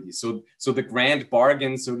flexibility. So the grand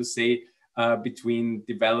bargain, so to say, between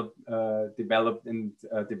developed and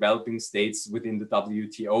developing states within the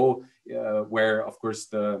WTO, where of course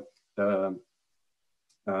the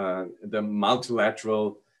multilateral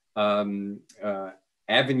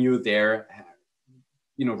avenue there,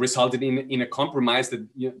 resulted in a compromise that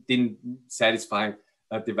didn't satisfy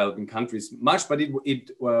developing countries much, but it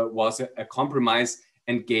was a compromise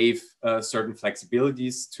and gave certain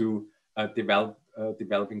flexibilities to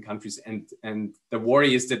developing countries. And the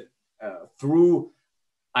worry is that through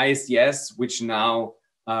ISDS, which now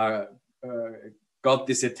got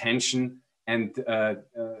this attention, and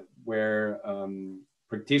where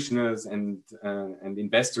practitioners and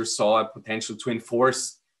investors saw a potential to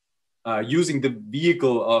enforce using the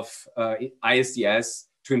vehicle of ISDS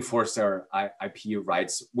to enforce their IP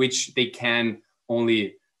rights, which they can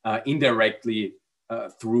only indirectly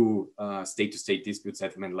through state-to-state dispute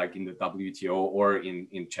settlement, like in the WTO or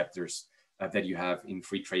in chapters that you have in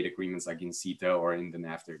free trade agreements, like in CETA or in the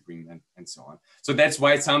NAFTA agreement, and so on. So that's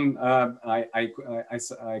why some, I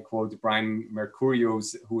quote Brian Mercurio,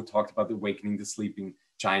 who talked about awakening the sleeping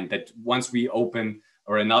giant, that once we open,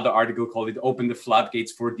 or another article called it, open the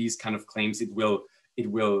floodgates for these kind of claims, it will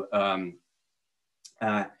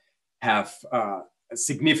have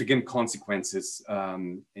significant consequences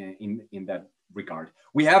in that regard.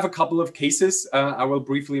 We have a couple of cases. I will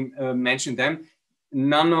briefly mention them,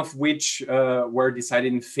 none of which were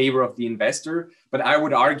decided in favor of the investor. But I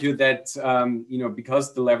would argue that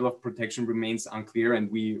because the level of protection remains unclear, and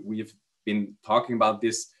we have been talking about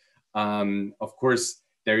this, of course,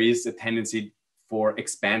 there is a tendency for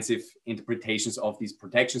expansive interpretations of these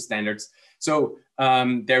protection standards. So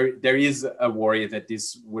there is a worry that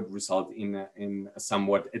this would result in a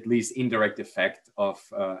somewhat, at least indirect effect of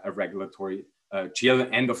a regulatory chill,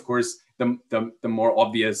 and of course the more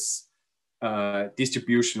obvious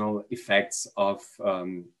distributional effects of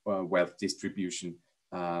wealth distribution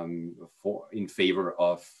in favor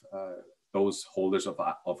of those holders of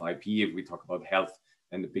IP. If we talk about health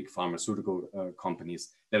and the big pharmaceutical companies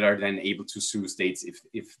that are then able to sue states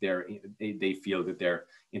if they feel that their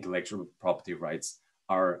intellectual property rights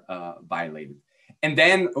are violated. And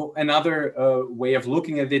then another way of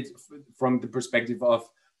looking at it from the perspective of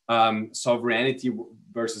sovereignty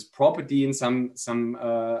versus property in some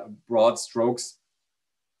broad strokes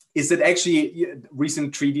is that actually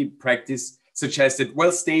recent treaty practice suggests that,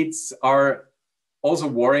 well, states are also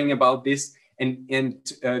worrying about this and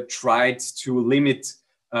tried to limit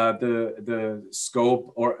the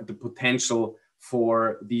scope or the potential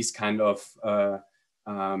for these kind of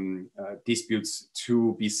disputes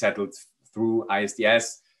to be settled through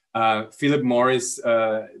ISDS. Philip Morris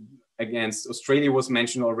against Australia was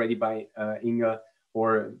mentioned already by Inga,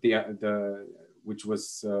 or which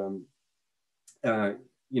was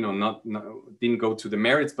didn't go to the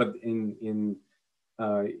merits, but in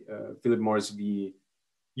Philip Morris v.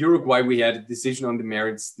 Uruguay, we had a decision on the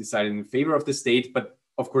merits decided in favor of the state, but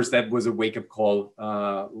of course that was a wake-up call.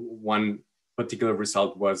 One particular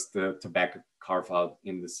result was the tobacco carve-out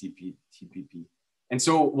in the CPTPP. And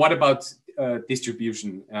so what about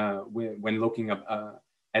distribution when looking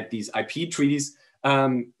at these IP treaties?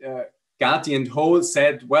 Gatti and Ho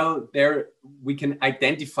said, well, we can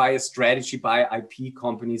identify a strategy by IP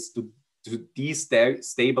companies to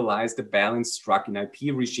destabilize the balance struck in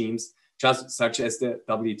IP regimes, such as the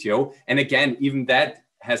WTO. And again, even that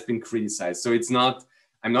has been criticized. So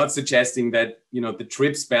I'm not suggesting that the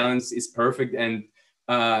TRIPS balance is perfect and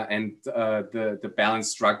the balance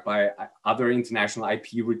struck by other international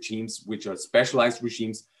IP regimes, which are specialized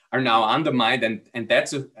regimes, are now undermined, and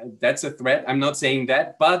that's a threat. I'm not saying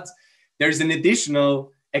that, but there's an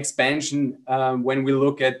additional expansion when we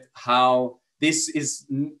look at how this is,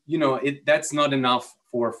 that's not enough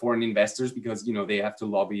for foreign investors, because they have to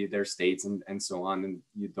lobby their states and so on, and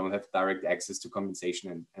you don't have direct access to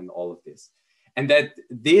compensation and all of this, and that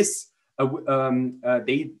this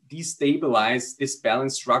they destabilize this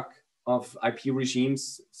balance struck of IP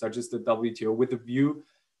regimes such as the WTO with a view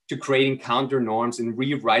to creating counter norms and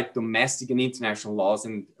rewrite domestic and international laws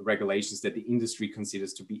and regulations that the industry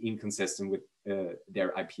considers to be inconsistent with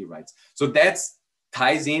their IP rights. So that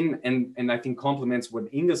ties in and I think complements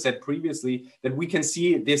what Inga said previously, that we can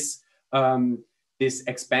see this, this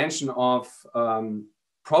expansion of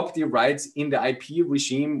property rights in the IP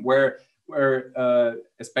regime where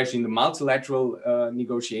especially in the multilateral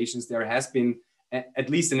negotiations, there has been at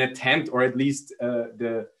least an attempt, or at least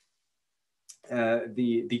the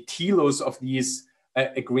telos of these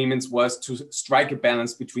agreements was to strike a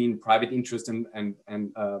balance between private interest and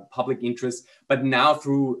public interest. But now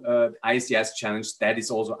through ICS challenge, that is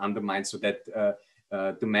also undermined, so that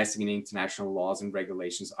domestic and international laws and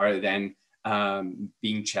regulations are then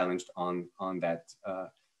being challenged on that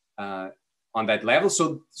level.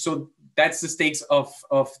 So that's the stakes of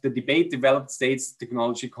the debate. Developed states,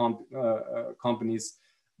 technology companies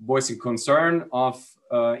voicing concern of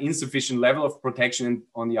insufficient level of protection. And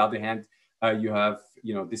on the other hand, you have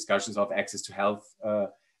discussions of access to health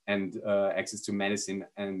and access to medicine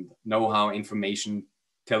and know-how, information,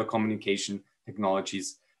 telecommunication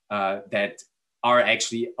technologies that are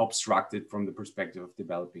actually obstructed from the perspective of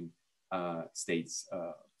developing states,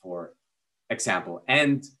 for example.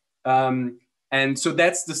 And so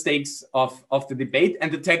that's the stakes of the debate.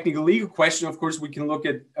 And the technical legal question, of course, we can look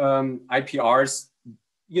at IPRs.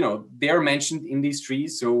 They're mentioned in these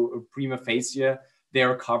trees, so prima facie they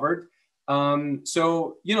are covered.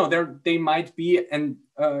 So they might be, and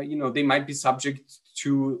they might be subject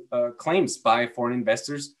to claims by foreign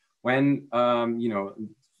investors when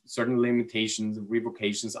certain limitations,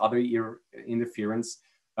 revocations, other interference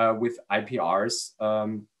with IPRs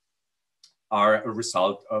are a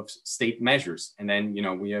result of state measures. And then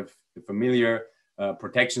we have the familiar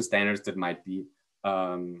protection standards that might be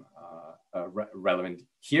relevant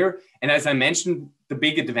here. And as I mentioned, the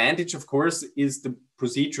big advantage, of course, is the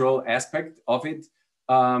procedural aspect of it,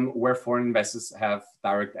 where foreign investors have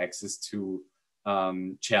direct access to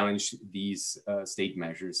challenge these state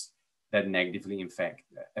measures that negatively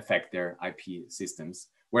affect their IP systems.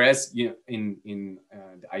 Whereas in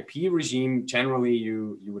the IP regime, generally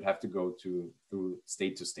you would have to go through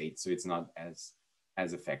state to state, so it's not as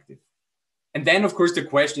effective. And then, of course, the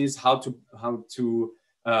question is how to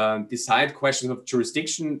decide questions of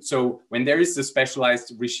jurisdiction. So when there is a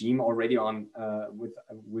specialized regime already on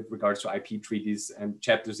with regards to IP treaties and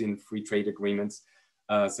chapters in free trade agreements,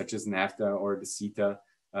 such as NAFTA or the CETA,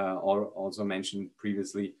 also mentioned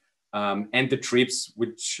previously, and the TRIPS,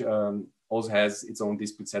 which also has its own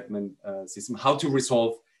dispute settlement system, how to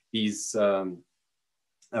resolve these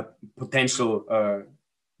potential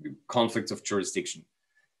conflicts of jurisdiction.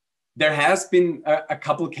 There has been a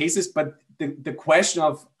couple of cases, but the question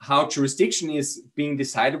of how jurisdiction is being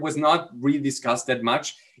decided was not really discussed that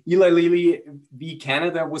much. Eli Lilly v.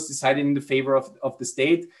 Canada was decided in the favor of the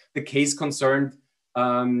state. The case concerned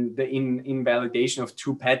the invalidation of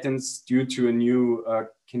 2 patents due to a new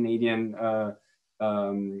Canadian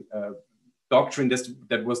doctrine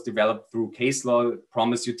that was developed through case law,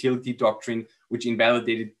 promised utility doctrine, which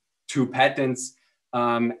invalidated 2 patents.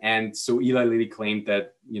 And so Eli Lilly claimed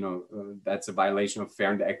that that's a violation of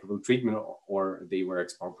fair and equitable treatment, or they were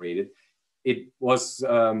expropriated. It was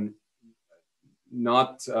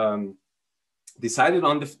not decided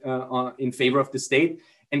on in favor of the state.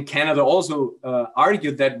 And Canada also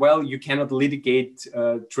argued that, well, you cannot litigate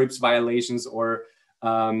TRIPS violations or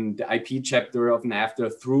the IP chapter of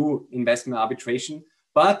NAFTA through investment arbitration.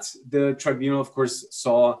 But the tribunal, of course,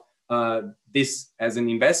 saw this as an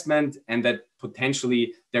investment, and that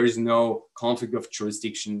potentially there is no conflict of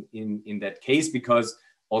jurisdiction in that case, because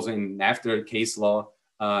also in NAFTA case law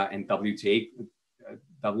and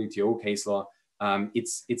WTO case law,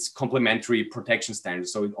 it's complementary protection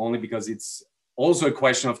standards. So only because it's also a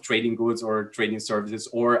question of trading goods or trading services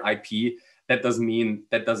or IP, that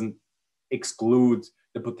doesn't exclude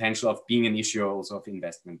the potential of being an issue also of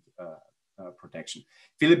investment protection.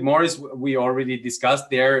 Philip Morris, we already discussed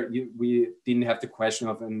there. We didn't have the question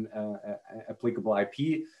of an applicable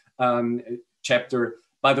IP chapter,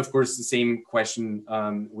 but of course the same question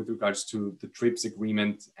with regards to the TRIPS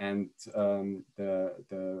agreement and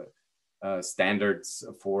the standards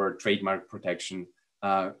for trademark protection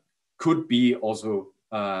could be also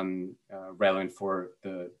relevant for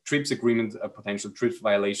the TRIPS agreement, a potential TRIPS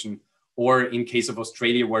violation, or in case of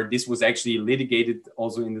Australia, where this was actually litigated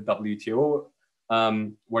also in the WTO,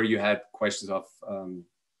 where you had questions of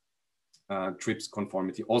TRIPS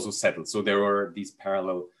conformity also settled. So there were these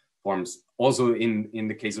parallel forms. Also in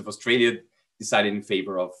the case of Australia, decided in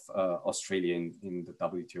favor of Australia in the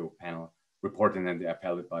WTO panel report, and then the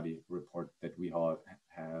appellate body report that we all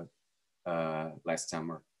had last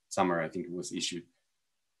summer, I think it was issued.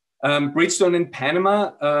 Bridgestone in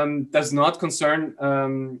Panama does not concern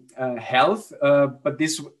health, but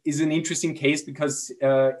this is an interesting case because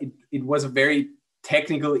it was a very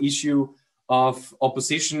technical issue of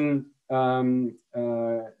opposition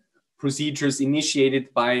procedures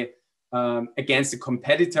initiated by against a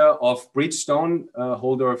competitor of Bridgestone,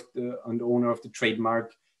 holder of and owner of the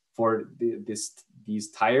trademark for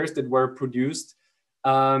these tires that were produced.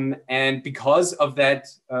 And because of that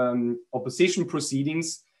opposition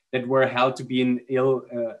proceedings that were held to be in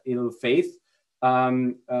ill faith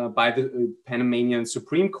by the Panamanian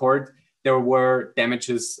Supreme Court, there were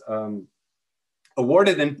damages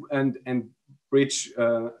awarded and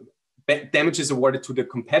damages awarded to the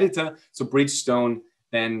competitor. So Bridgestone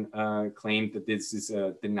then claimed that this is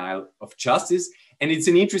a denial of justice. And it's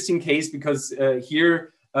an interesting case because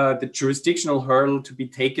here the jurisdictional hurdle to be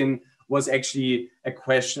taken was actually a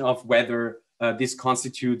question of whether this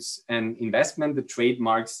constitutes an investment, the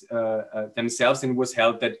trademarks themselves, and it was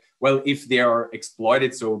held that, well, if they are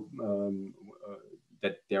exploited, so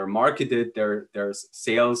that they're marketed, there's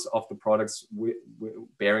sales of the products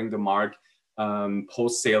bearing the mark,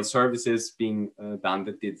 post-sale services being done,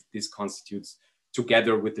 that this constitutes,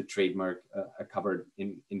 together with the trademark, a covered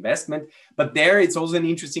investment. But there it's also an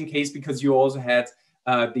interesting case because you also had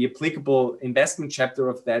the applicable investment chapter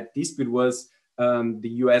of that dispute was the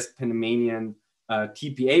US Panamanian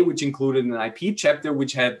TPA, which included an IP chapter,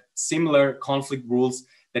 which had similar conflict rules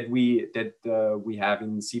that we have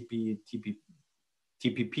in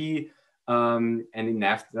TPP and in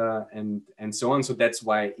NAFTA and so on. So that's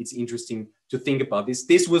why it's interesting to think about this.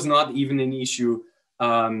 This was not even an issue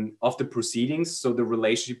of the proceedings. So the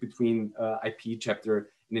relationship between IP chapter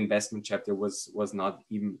and investment chapter was not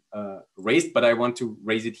even raised, but I want to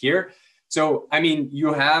raise it here. So, I mean,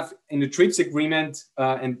 you have in the TRIPS agreement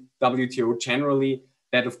and WTO generally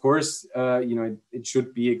that, of course, it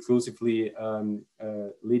should be exclusively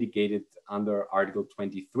litigated under Article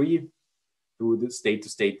 23 through the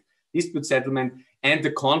state-to-state dispute settlement, and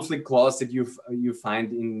the conflict clause that you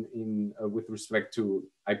find in with respect to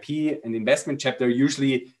IP and investment chapter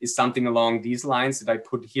usually is something along these lines that I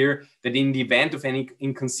put here, that in the event of any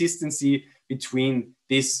inconsistency between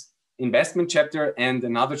this investment chapter and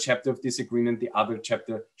another chapter of this agreement, the other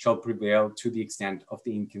chapter shall prevail to the extent of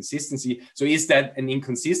the inconsistency. So is that an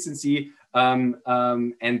inconsistency?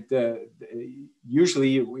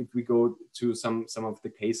 Usually if we go to some of the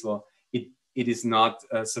case law, it is not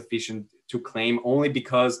sufficient to claim, only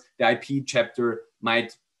because the IP chapter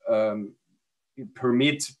might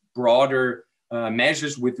permit broader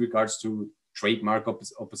measures with regards to trademark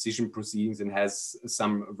opposition proceedings and has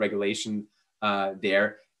some regulation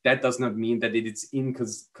there. That does not mean that it is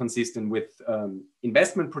inconsistent with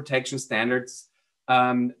investment protection standards,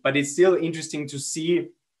 but it's still interesting to see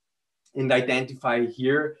and identify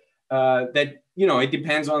here that it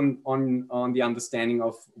depends on the understanding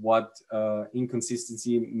of what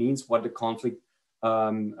inconsistency means, what the conflict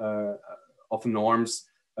of norms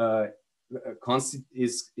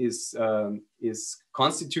is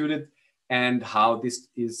constituted, and how this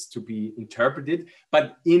is to be interpreted.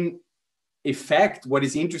 But in effect, what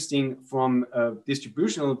is interesting from a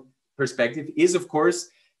distributional perspective is, of course,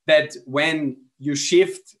 that when you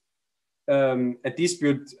shift a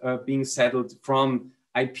dispute being settled from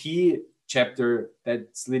IP chapter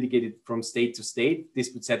that's litigated from state to state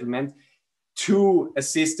dispute settlement to a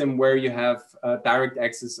system where you have direct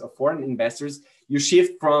access of foreign investors, you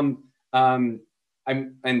shift from and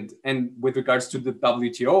with regards to the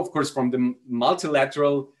WTO, of course, from the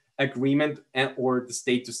multilateral agreement or the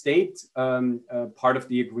state-to-state part of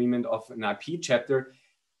the agreement of an IP chapter.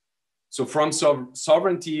 So from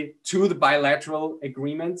sovereignty to the bilateral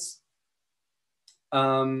agreements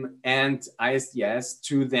and ISDS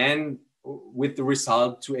to then, with the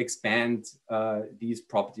result, to expand these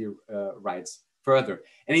property rights further.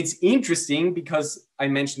 And it's interesting because I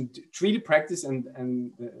mentioned treaty practice,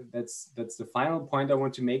 and that's the final point I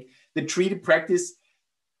want to make. The treaty practice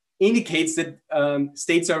indicates that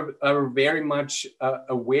states are very much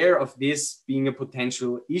aware of this being a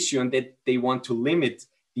potential issue, and that they want to limit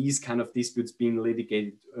these kind of disputes being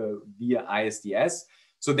litigated via ISDS.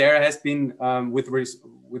 So there has been, with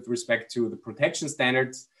respect to the protection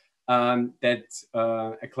standards, that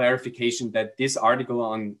a clarification that this article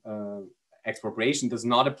on expropriation does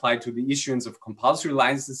not apply to the issuance of compulsory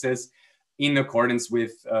licenses in accordance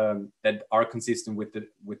with that are consistent with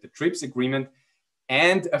the TRIPS agreement.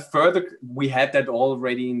 And a further, we had that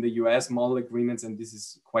already in the US model agreements, and this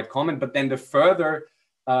is quite common, but then the further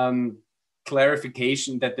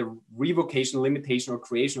clarification that the revocation, limitation, or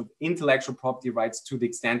creation of intellectual property rights to the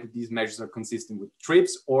extent that these measures are consistent with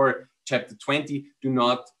TRIPS or Chapter 20 do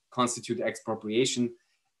not constitute expropriation.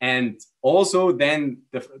 And also then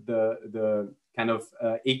the kind of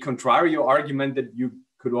a contrario argument that you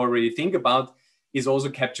could already think about is also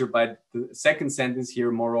captured by the second sentence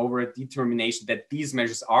here. Moreover, a determination that these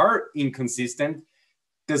measures are inconsistent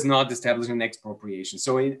does not establish an expropriation.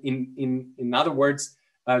 So in other words,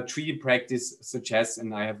 treaty practice suggests,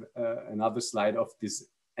 and I have another slide of this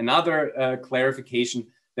another clarification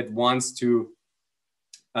that wants to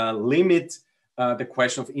limit the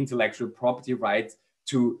question of intellectual property right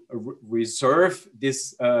to reserve this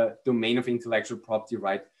domain of intellectual property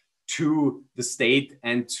right to the state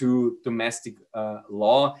and to domestic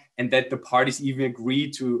law, and that the parties even agree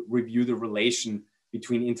to review the relation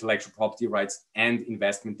between intellectual property rights and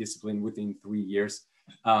investment discipline within 3 years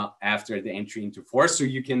after the entry into force. So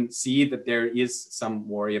you can see that there is some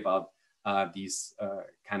worry about these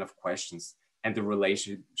kind of questions and the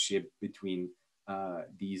relationship between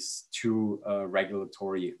these two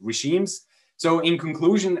regulatory regimes. So in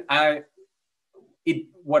conclusion,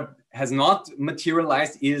 what has not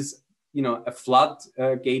materialized is, a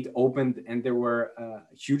floodgate opened, and there were a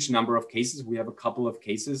huge number of cases. We have a couple of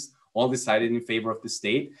cases, all decided in favor of the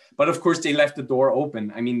state. But of course, they left the door open.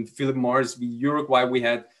 I mean, Philip Morris v. Uruguay, we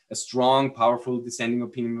had a strong, powerful dissenting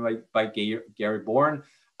opinion by Gary Bourne.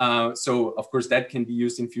 So of course, that can be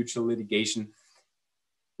used in future litigation.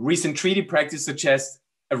 Recent treaty practice suggests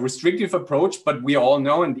a restrictive approach, but we all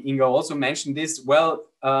know, and Inga also mentioned this, well,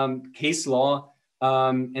 case law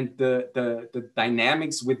and the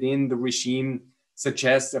dynamics within the regime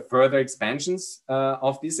suggest further expansions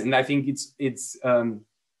of this. And I think it's an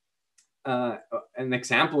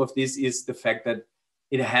example of this is the fact that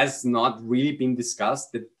it has not really been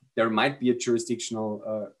discussed, that there might be a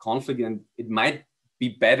jurisdictional conflict, and it might be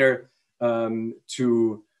better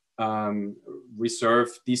to reserve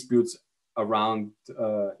disputes around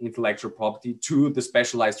intellectual property to the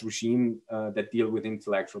specialized regime that deal with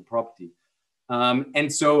intellectual property.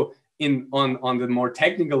 And so on the more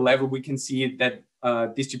technical level, we can see that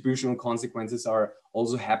distributional consequences are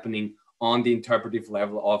also happening on the interpretive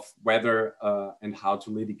level of whether and how to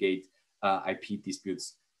litigate IP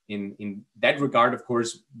disputes. In that regard, of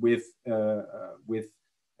course, with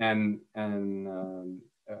an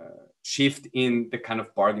shift in the kind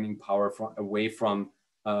of bargaining power away from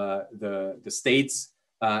the states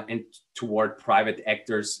and toward private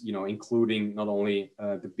actors, including not only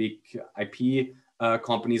the big IP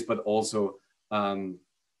companies, but also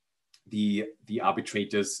the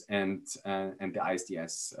arbitrators and the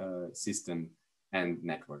ISDS system and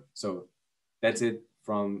network. So that's it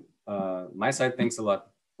from my side. Thanks a lot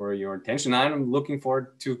for your attention. I'm looking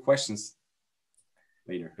forward to questions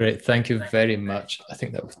later. Great, thank you very much. I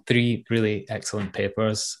think that was 3 really excellent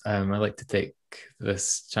papers. I'd like to take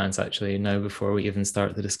this chance actually now before we even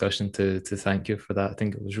start the discussion to thank you for that. I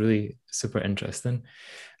think it was really super interesting.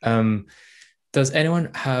 Does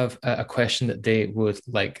anyone have a question that they would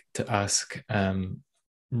like to ask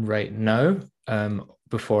right now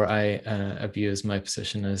before I abuse my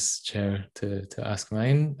position as chair to ask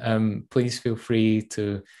mine? Please feel free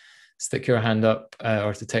to stick your hand up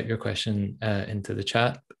or to type your question into the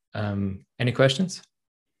chat. Any questions?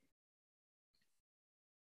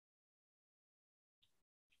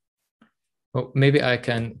 Well, maybe I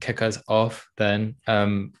can kick us off then.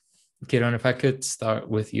 Ciaran, if I could start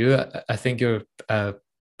with you. I think your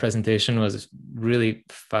presentation was really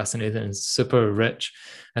fascinating and super rich.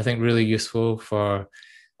 I think really useful for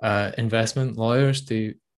investment lawyers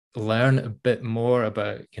to learn a bit more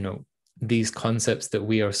about, these concepts that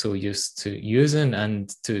we are so used to using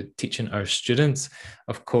and to teaching our students.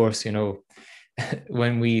 Of course,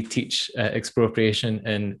 when we teach expropriation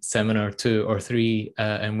in seminar 2 or 3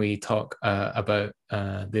 and we talk about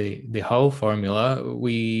the Hull formula,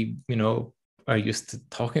 we are used to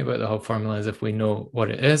talking about the Hull formula as if we know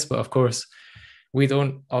what it is, but of course we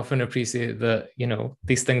don't often appreciate that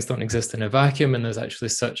these things don't exist in a vacuum, and there's actually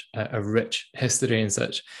such a rich history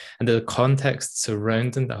and the context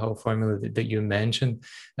surrounding the Hull formula that you mentioned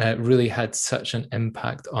really had such an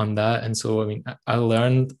impact on that. And so I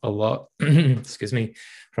learned a lot excuse me,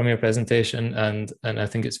 from your presentation, and I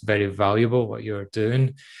think it's very valuable what you're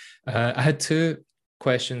doing. I had 2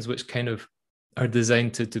 questions which kind of are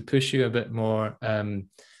designed to push you a bit more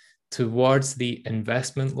towards the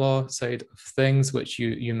investment law side of things, which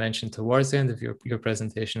you mentioned towards the end of your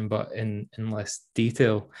presentation, but in less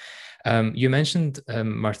detail. You mentioned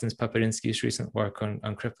Martins Paperinski's recent work on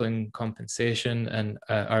crippling compensation, and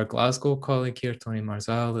our Glasgow colleague here, Tony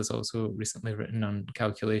Marzal, has also recently written on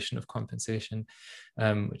calculation of compensation,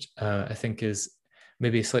 which I think is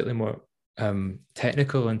maybe slightly more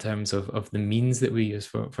technical in terms of the means that we use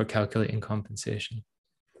for calculating compensation.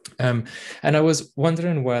 And I was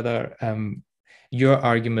wondering whether your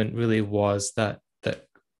argument really was that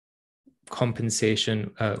compensation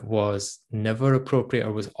was never appropriate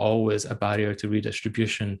or was always a barrier to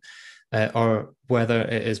redistribution, or whether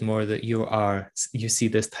it is more that you see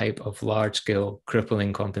this type of large-scale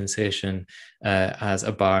crippling compensation as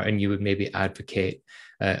a bar, and you would maybe advocate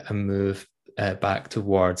a move back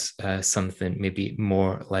towards something maybe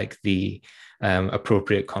more like the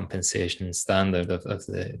appropriate compensation standard of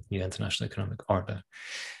the new international economic order.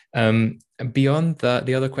 Beyond that,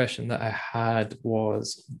 the other question that I had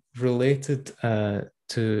was related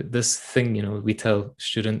to this thing. We tell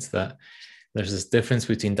students that there's this difference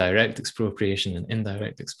between direct expropriation and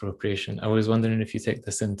indirect expropriation. I was wondering if you take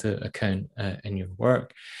this into account in your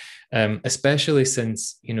work, especially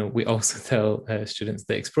since, we also tell students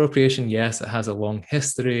that expropriation, yes, it has a long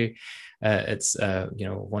history. It's,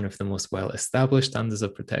 one of the most well-established standards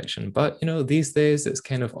of protection. But, these days it's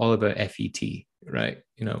kind of all about FET, right?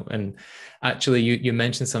 And actually you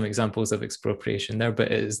mentioned some examples of expropriation there,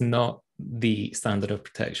 but it is not the standard of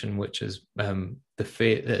protection, which is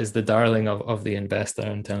the darling of the investor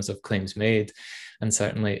in terms of claims made, and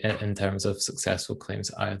certainly in terms of successful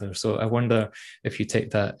claims either. So I wonder if you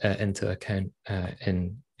take that into account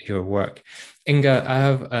in your work. Inga, I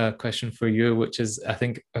have a question for you, which is, I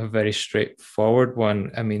think, a very straightforward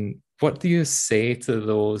one. I mean, what do you say to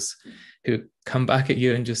those who come back at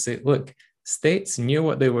you and just say, look, states knew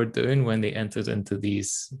what they were doing when they entered into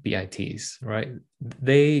these BITs, right?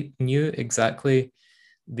 They knew exactly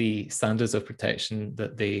the standards of protection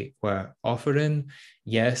that they were offering.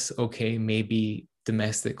 Yes, okay, maybe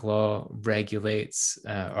domestic law regulates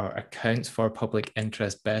or accounts for public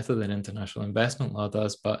interest better than international investment law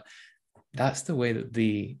does, but that's the way that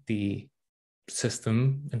the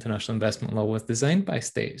system, international investment law, was designed by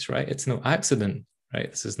states, right? It's no accident, right?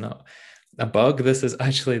 This is not a bug. This is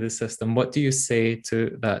actually the system. What do you say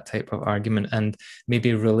to that type of argument? And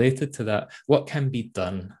maybe related to that, what can be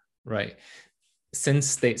done, right? Since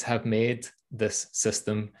states have made this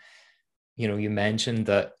system, you mentioned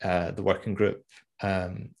that the working group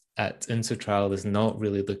at INSUTRAL is not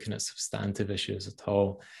really looking at substantive issues at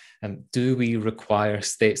all. Do we require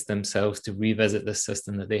states themselves to revisit this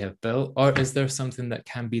system that they have built? Or is there something that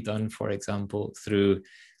can be done, for example, through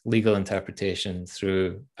legal interpretation,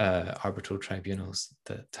 through arbitral tribunals,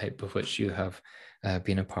 the type of which you have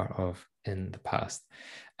been a part of in the past?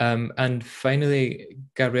 And finally,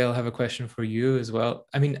 Gabrielle, I have a question for you as well.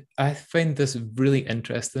 I mean, I find this really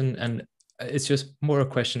interesting, and it's just more a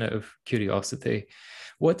question out of curiosity.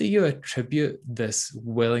 What do you attribute this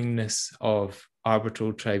willingness of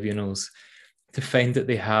arbitral tribunals to find that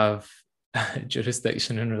they have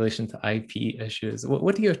jurisdiction in relation to IP issues?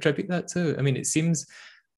 What do you attribute that to? I mean, it seems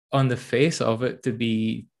on the face of it to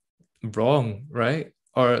be wrong, right?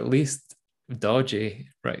 Or at least dodgy,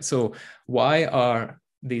 right? So why are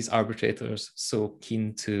these arbitrators so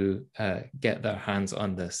keen to get their hands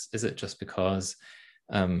on this? Is it just because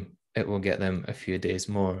it will get them a few days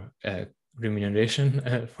more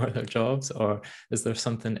remuneration for their jobs, or is there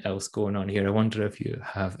something else going on here? I wonder if you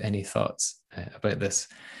have any thoughts about this,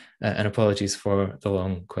 and apologies for the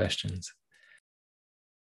long questions.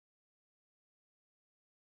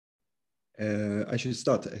 I should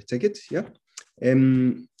start, I take it, yeah.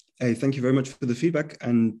 Hey, thank you very much for the feedback,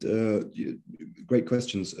 and great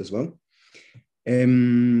questions as well.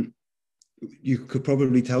 You could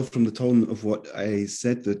probably tell from the tone of what I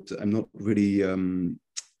said that I'm not really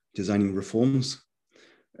designing reforms,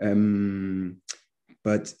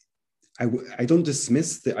 but I don't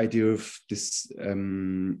dismiss the idea of this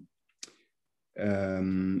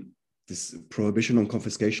this prohibition on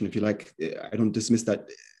confiscation, if you like. I don't dismiss that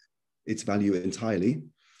its value entirely,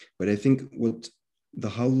 but I think what the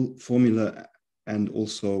Hull formula and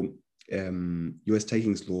also US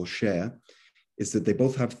takings law share is that they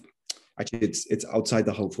both have, actually it's outside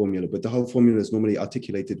the Hull formula, but the Hull formula is normally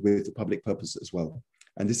articulated with the public purpose as well.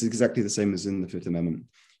 And this is exactly the same as in the Fifth Amendment.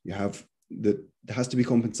 You have there has to be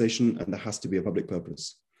compensation and there has to be a public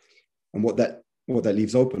purpose. And what that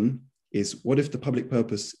leaves open is, what if the public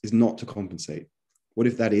purpose is not to compensate? What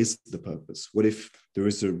if that is the purpose? What if there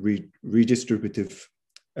is a redistributive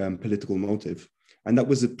political motive? And that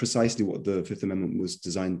was precisely what the Fifth Amendment was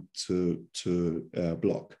designed to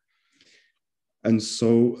block. And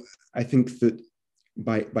so I think that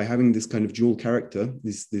by having this kind of dual character,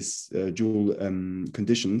 this dual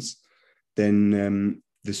conditions, then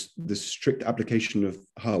the strict application of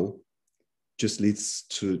Hull just leads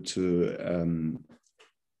to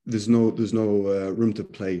there's no room to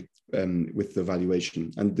play with the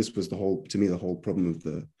valuation. And this was the whole problem of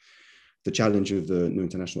the challenge of the new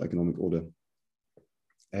international economic order.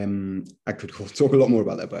 I could talk a lot more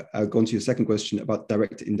about that, but I'll go on to your second question about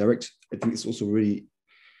direct, indirect. I think it's also a really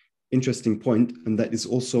interesting point, and that is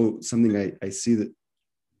also something I see that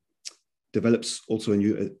develops also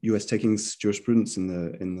in US takings jurisprudence in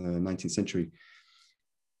the 19th century.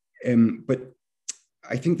 But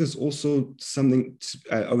I think there's also something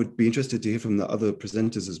I would be interested to hear from the other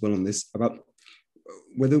presenters as well on this, about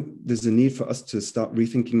whether there's a need for us to start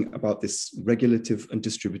rethinking about this regulative and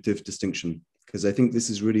distributive distinction, because I think this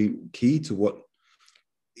is really key to what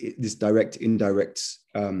this direct, indirect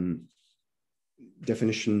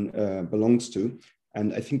definition belongs to.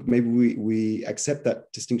 And I think maybe we accept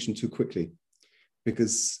that distinction too quickly,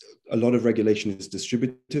 because a lot of regulation is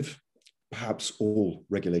distributive. Perhaps all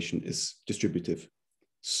regulation is distributive.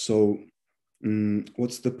 So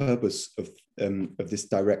what's the purpose of this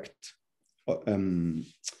direct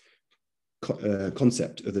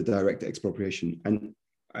concept of the direct expropriation? And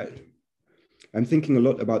I'm thinking a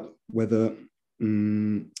lot about whether,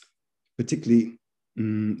 particularly,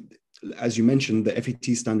 as you mentioned, the FET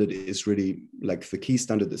standard is really like the key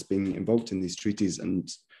standard that's being invoked in these treaties, and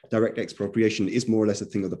direct expropriation is more or less a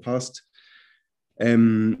thing of the past,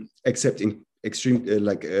 except in extreme,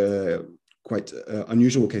 quite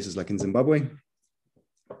unusual cases like in Zimbabwe.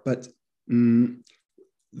 But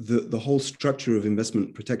the whole structure of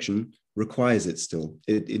investment protection requires it still.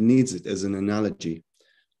 It needs it as an analogy.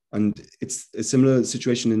 And it's a similar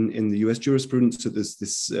situation in the US jurisprudence. So there's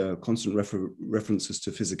this constant references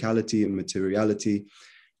to physicality and materiality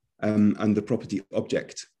and the property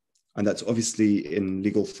object. And that's obviously in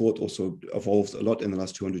legal thought also evolved a lot in the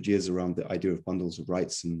last 200 years around the idea of bundles of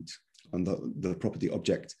rights and the property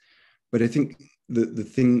object. But I think the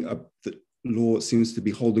thing that law seems to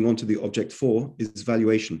be holding on to the object for is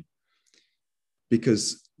valuation,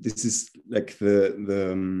 because this is like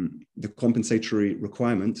the compensatory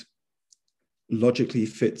requirement logically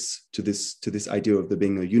fits to this idea of there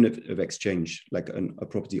being a unit of exchange, like a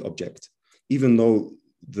property object, even though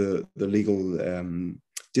the legal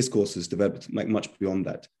discourse has developed like much beyond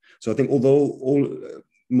that. So I think although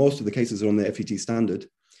most of the cases are on the FET standard,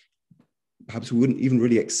 perhaps we wouldn't even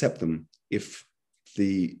really accept them if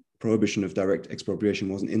the prohibition of direct expropriation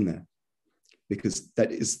wasn't in there, because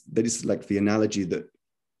that is like the analogy that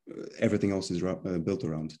everything else is built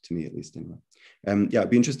around, to me at least anyway. Yeah, I'd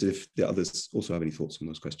be interested if the others also have any thoughts on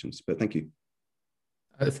those questions, but thank you.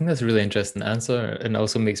 I think that's a really interesting answer, and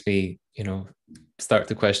also makes me, start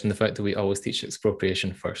to question the fact that we always teach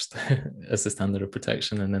expropriation first as the standard of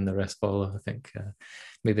protection, and then the rest follow. I think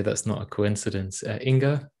maybe that's not a coincidence.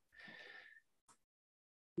 Inga?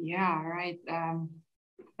 Yeah, right.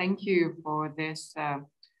 Thank you for this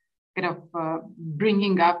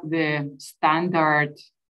bringing up the standard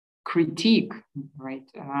critique, right?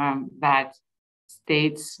 That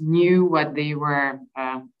states knew what they were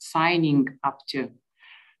signing up to.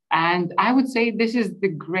 And I would say this is the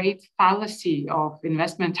great fallacy of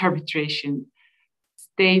investment arbitration.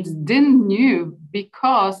 States didn't know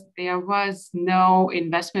because there was no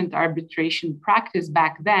investment arbitration practice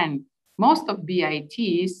back then. Most of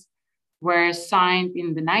BITs were signed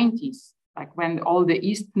in the 90s, like when all the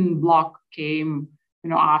Eastern Bloc came,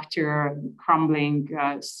 after crumbling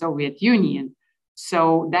Soviet Union.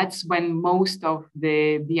 So that's when most of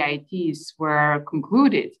the BITs were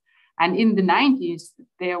concluded. And in the 90s,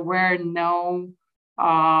 there were no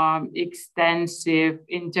extensive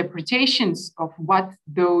interpretations of what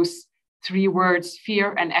those three words,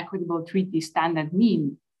 fair and equitable treaty standard,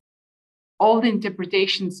 mean. All the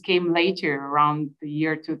interpretations came later, around the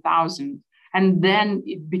year 2000. And then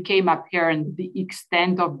it became apparent the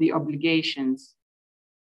extent of the obligations.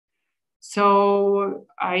 So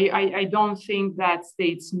I don't think that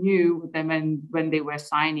states knew them when they were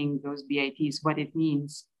signing those BITs what it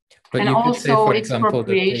means. But and you could say, for example,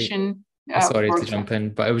 expropriation. Sorry to jump in,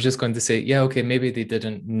 but I was just going to say, yeah, okay, maybe they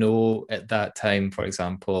didn't know at that time, for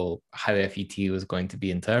example, how FET was going to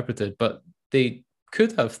be interpreted, but they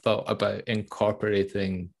could have thought about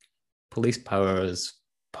incorporating police powers,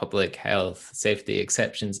 public health, safety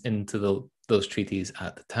exceptions into those treaties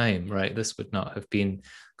at the time, right? This would not have been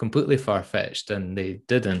completely far-fetched, and they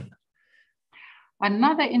didn't.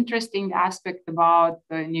 Another interesting aspect about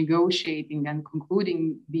negotiating and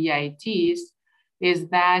concluding BITs is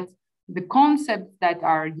that the concepts that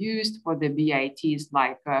are used for the BITs,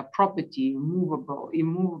 like property, movable,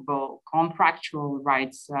 immovable, contractual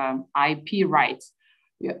rights, IP rights,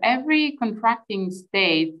 every contracting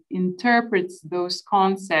state interprets those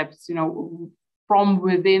concepts, from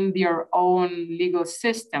within their own legal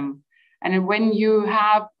system. And when you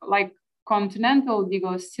have like continental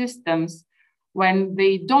legal systems, when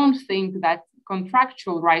they don't think that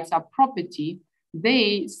contractual rights are property,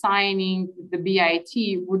 they, signing the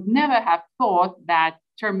BIT, would never have thought that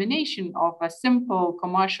termination of a simple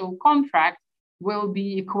commercial contract will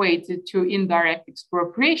be equated to indirect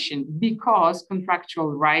expropriation, because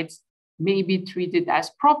contractual rights may be treated as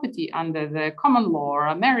property under the common law or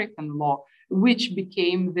American law, which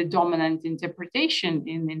became the dominant interpretation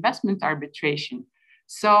in investment arbitration.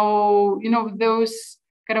 So, those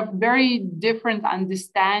kind of very different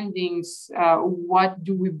understandings, what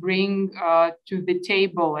do we bring to the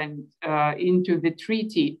table and into the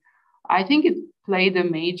treaty? I think it played a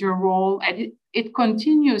major role, and it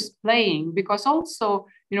continues playing, because also,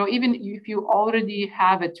 even if you already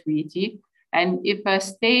have a treaty, and if a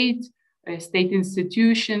state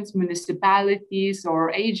institutions, municipalities,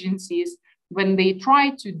 or agencies, when they try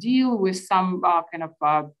to deal with some kind of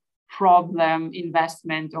problem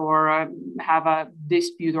investment, or have a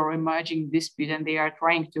dispute or emerging dispute, and they are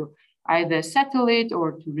trying to either settle it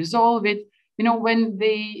or to resolve it, when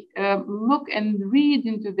they look and read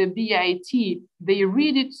into the BIT, they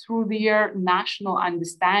read it through their national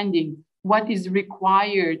understanding, what is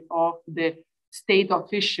required of the state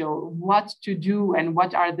official, what to do and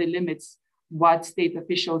what are the limits, what state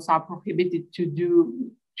officials are prohibited to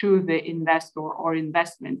do to the investor or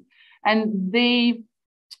investment. And they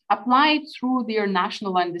apply it through their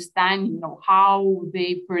national understanding of how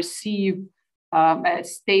they perceive a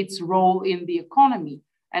state's role in the economy.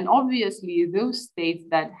 And obviously, those states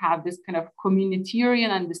that have this kind of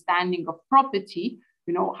communitarian understanding of property,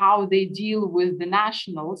 how they deal with the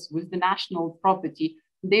nationals, with the national property,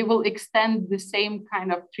 they will extend the same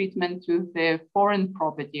kind of treatment to the foreign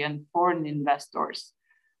property and foreign investors.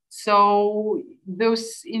 So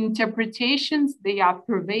those interpretations, they are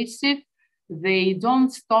pervasive. They don't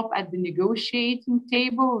stop at the negotiating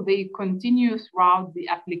table. They continue throughout the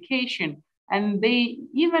application. And they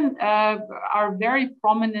even are very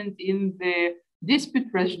prominent in the dispute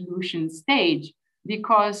resolution stage,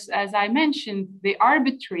 because, as I mentioned, the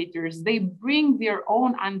arbitrators, they bring their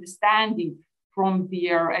own understanding from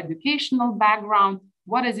their educational background.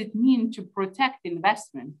 What does it mean to protect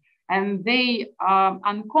investment? And they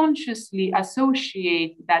unconsciously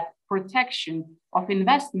associate that protection of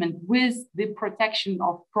investment with the protection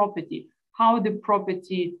of property, how the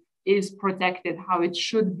property is protected, how it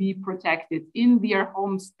should be protected in their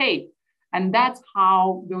home state. And that's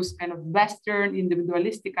how those kind of Western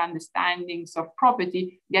individualistic understandings of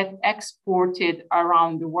property get exported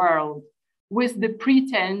around the world with the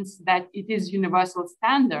pretense that it is universal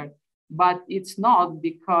standard. But it's not,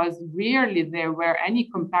 because rarely there were any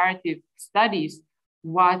comparative studies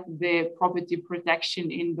what the property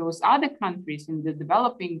protection in those other countries, in the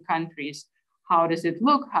developing countries, how does it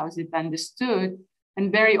look, how is it understood?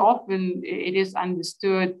 And very often it is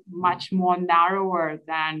understood much more narrower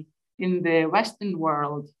than in the Western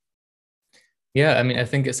world. Yeah, I mean, I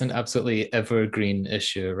think it's an absolutely evergreen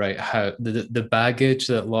issue, right? How the baggage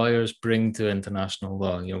that lawyers bring to international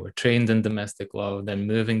law, we're trained in domestic law, then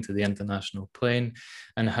moving to the international plane,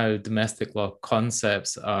 and how domestic law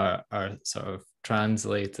concepts are sort of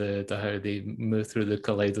translated, how they move through the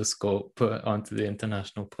kaleidoscope onto the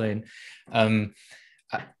international plane.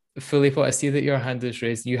 Filippo, I see that your hand is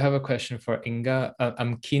raised. You have a question for Inga.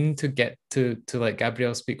 I'm keen to get to let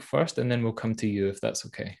Gabriel speak first, and then we'll come to you if that's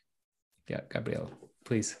okay. Yeah, Gabriel,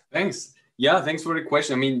 please. Thanks. Yeah, thanks for the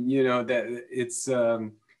question. I mean, that it's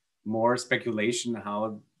more speculation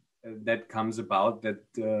how that comes about, that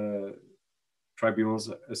tribunals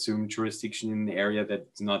assume jurisdiction in an area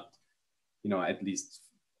that's not, at least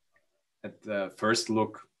at the first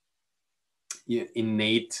look,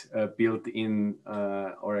 innate, built in,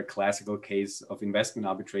 or a classical case of investment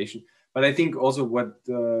arbitration. But I think also what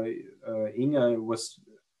Inga was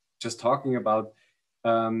just talking about,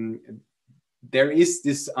 there is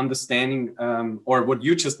this understanding, or what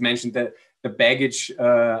you just mentioned, that the baggage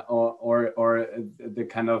or the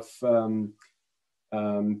kind of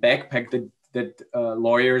backpack that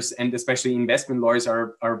lawyers, and especially investment lawyers,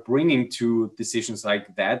 are bringing to decisions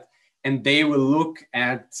like that. And they will look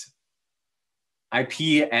at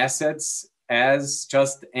IP assets as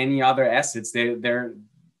just any other assets. There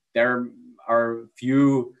are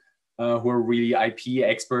few who are really IP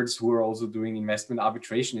experts who are also doing investment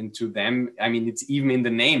arbitration. And to them, I mean, it's even in the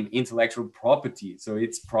name, intellectual property. So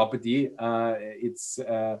it's property. It's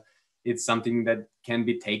something that can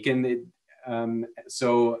be taken.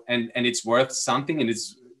 So it's worth something, and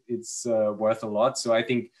it's worth a lot. So I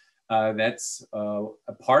think that's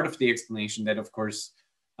a part of the explanation, that of course,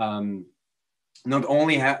 not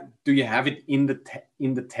only do you have it in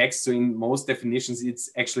the text, so in most definitions it's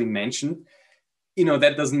actually mentioned.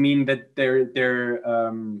 That doesn't mean that their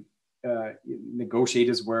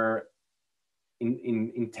negotiators were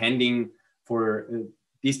intending for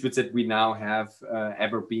disputes that we now have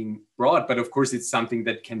ever being brought. But of course, it's something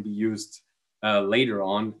that can be used later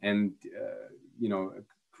on, and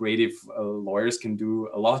creative lawyers can do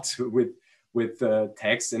a lot with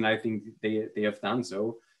text, and I think they have done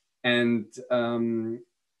so. And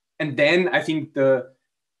then I think the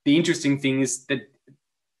interesting thing is that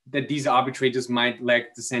that these arbitrators might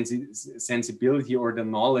lack the sensibility or the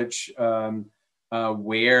knowledge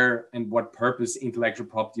where and what purpose intellectual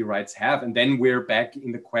property rights have. And then we're back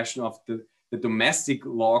in the question of the domestic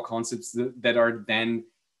law concepts that are then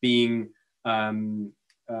being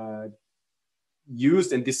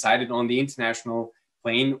used and decided on the international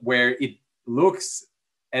plane, where it looks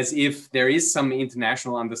as if there is some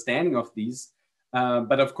international understanding of these,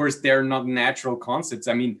 but of course they're not natural concepts.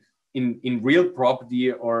 I mean, in real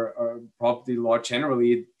property or property law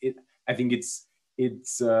generally, I think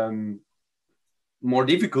it's more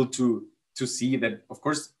difficult to see that. Of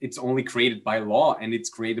course, it's only created by law and it's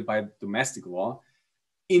created by domestic law.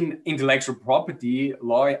 In intellectual property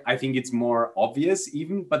law, I think it's more obvious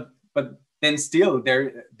even, but then still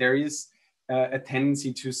there is a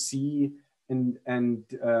tendency to see and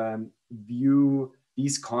view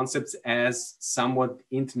these concepts as somewhat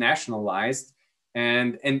internationalized.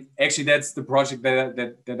 And actually that's the project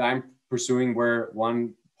that I'm pursuing, where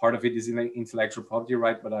one part of it is in intellectual property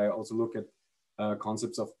right, but I also look at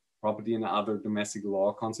concepts of property and other domestic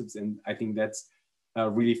law concepts. And I think that's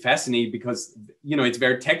really fascinating because, you know, it's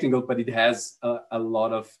very technical, but it has a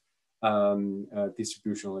lot of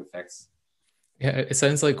distributional effects. Yeah, it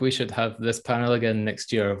sounds like we should have this panel again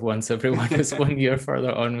next year once everyone is 1 year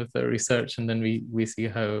further on with their research, and then we see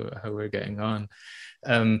how we're getting on.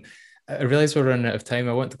 I realize we're running out of time.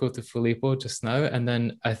 I want to go to Filippo just now, and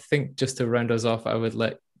then I think just to round us off, I would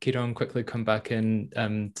let Ciaran quickly come back in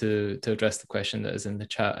to address the question that is in the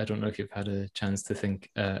chat. I don't know if you've had a chance to think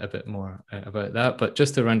a bit more about that, but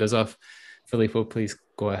just to round us off, Filippo, please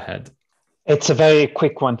go ahead. It's a very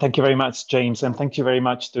quick one. Thank you very much, James, and thank you very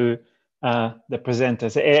much to the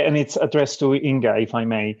presenters. And it's addressed to Inga, if I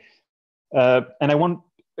may. And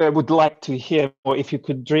I would like to hear more if you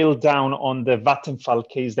could drill down on the Vattenfall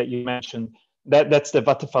case that you mentioned. That's the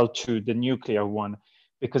Vattenfall 2, the nuclear one,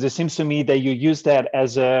 because it seems to me that you use that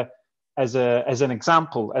as an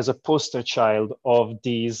example, as a poster child of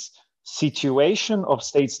these situation of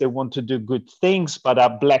states that want to do good things but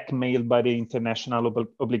are blackmailed by the international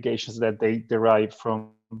obligations that they derive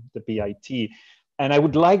from the BIT. And I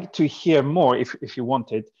would like to hear more, if you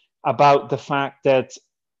wanted, about the fact that,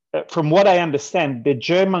 from what I understand, the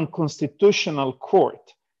German Constitutional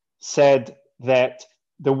Court said that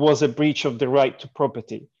there was a breach of the right to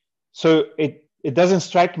property. So it doesn't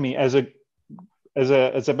strike me as a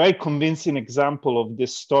very convincing example of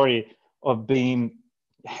this story of being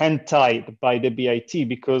hand-tied by the BIT,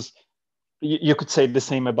 because you could say the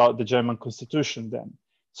same about the German Constitution then.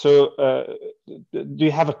 So do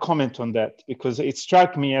you have a comment on that? Because it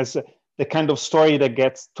struck me as the kind of story that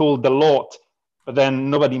gets told a lot, but then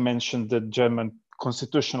nobody mentioned the German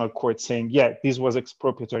Constitutional Court saying, yeah, this was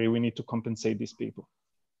expropriatory, we need to compensate these people.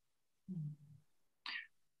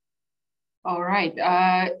 All right,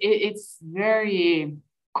 it's very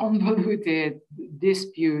convoluted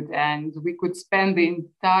dispute, and we could spend the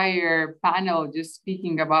entire panel just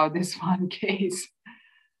speaking about this one case.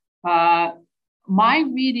 My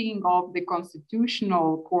reading of the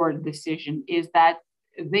Constitutional Court decision is that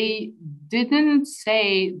they didn't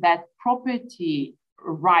say that property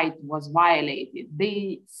right was violated.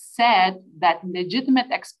 They said that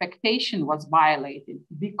legitimate expectation was violated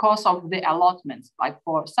because of the allotments. Like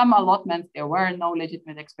for some allotments, there were no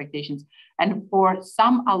legitimate expectations. And for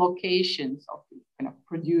some allocations of kind of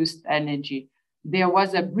produced energy, there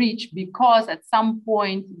was a breach because at some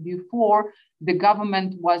point before, the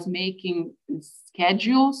government was making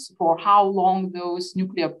schedules for how long those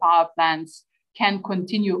nuclear power plants can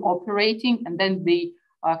continue operating. And then they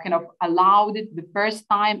kind of allowed it the first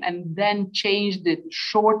time and then changed it,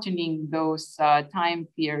 shortening those time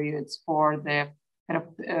periods for the kind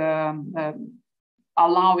of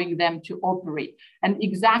allowing them to operate. And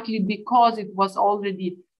exactly because it was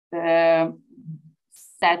already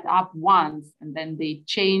set up once and then they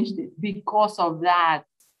changed it, because of that,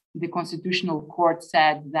 the Constitutional Court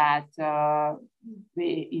said that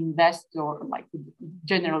the investor, like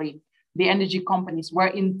generally the energy companies, were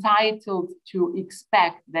entitled to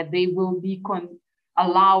expect that they will be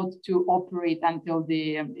allowed to operate until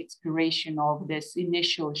the expiration of this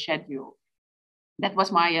initial schedule. That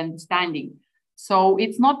was my understanding. So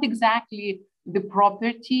it's not exactly the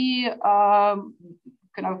property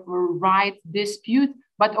kind of right dispute,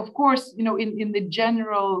 but of course, you know, in the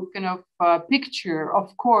general kind of picture,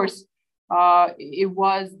 of course, it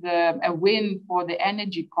was a win for the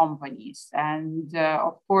energy companies. And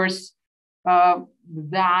of course,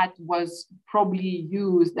 that was probably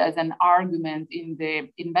used as an argument in the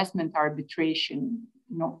investment arbitration.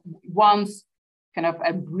 You know, once kind of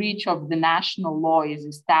a breach of the national law is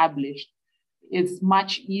established, it's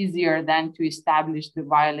much easier than to establish the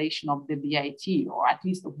violation of the BIT, or at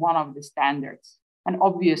least one of the standards. And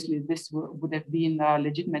obviously, this would have been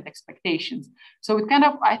legitimate expectations. So it kind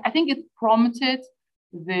of, I think it prompted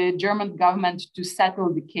the German government to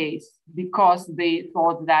settle the case because they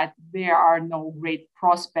thought that there are no great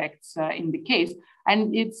prospects in the case.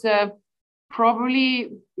 And it's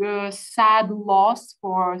probably a sad loss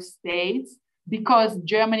for states, because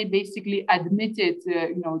Germany basically admitted,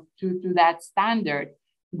 to that standard,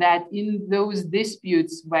 that in those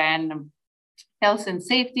disputes when health and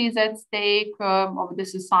safety is at stake of the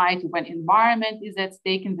society, when environment is at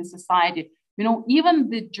stake in the society, even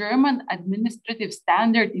the German administrative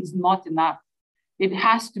standard is not enough. It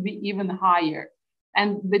has to be even higher.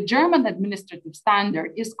 And the German administrative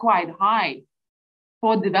standard is quite high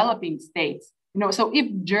for developing states. So if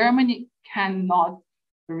Germany cannot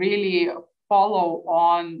really follow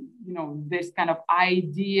on, this kind of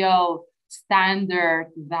ideal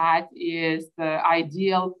standard that is the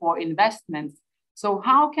ideal for investments, so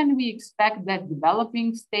how can we expect that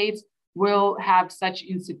developing states will have such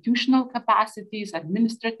institutional capacities,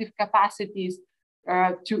 administrative capacities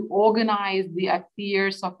to organize the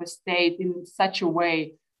affairs of a state in such a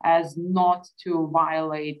way as not to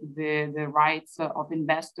violate the rights of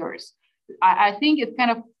investors? I think it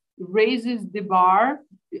kind of raises the bar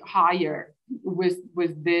higher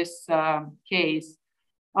with this case.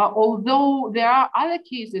 Although there are other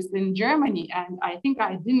cases in Germany, and I think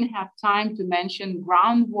I didn't have time to mention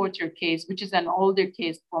groundwater case, which is an older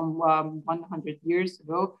case from 100 years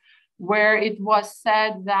ago, where it was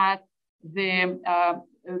said that the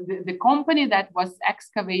company that was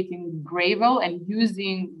excavating gravel and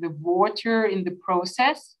using the water in the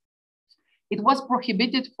process, it was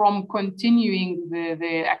prohibited from continuing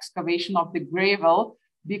the excavation of the gravel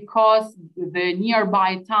because the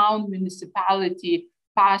nearby town municipality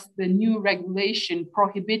passed the new regulation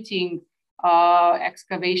prohibiting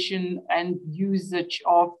excavation and usage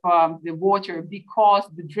of the water, because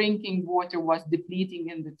the drinking water was depleting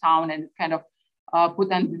in the town and kind of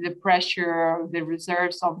put under the pressure the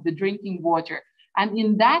reserves of the drinking water. And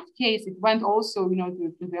in that case, it went also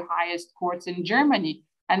to the highest courts in Germany.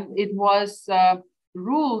 And it was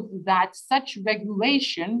ruled that such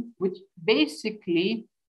regulation, which basically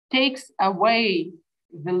takes away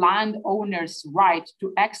the landowner's right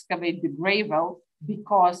to excavate the gravel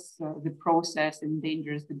because the process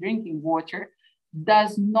endangers the drinking water,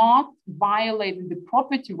 does not violate the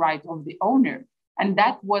property right of the owner. And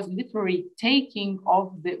that was literally taking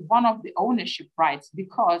of one of the ownership rights,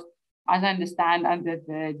 because, as I understand, under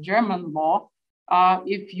the German law,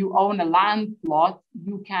 if you own a land plot,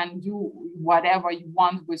 you can do whatever you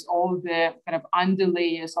want with all the kind of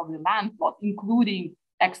underlayers of the land plot, including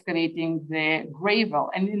excavating the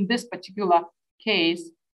gravel. And in this particular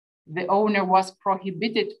case, the owner was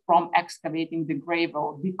prohibited from excavating the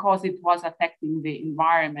gravel because it was affecting the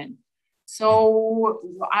environment. So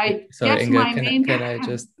I guess Inga, can I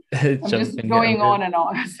just I'm just going on and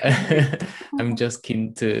on. I'm just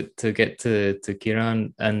keen to get to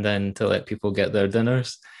Ciaran and then to let people get their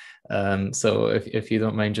dinners. So if you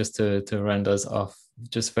don't mind, just to round us off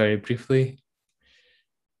just very briefly.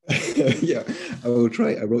 Yeah, I will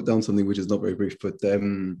try. I wrote down something which is not very brief, but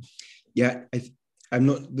yeah, I'm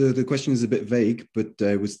not. The question is a bit vague, but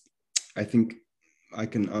I think I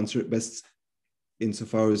can answer it best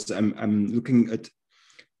insofar as I'm looking at,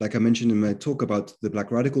 like I mentioned in my talk, about the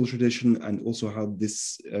Black radical tradition, and also how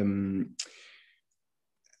this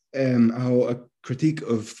how a critique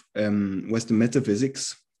of Western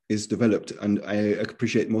metaphysics is developed. And I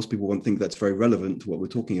appreciate most people won't think that's very relevant to what we're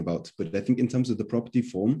talking about. But I think in terms of the property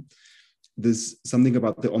form, there's something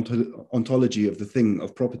about the ontology of the thing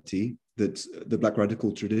of property that the Black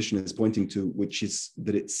radical tradition is pointing to, which is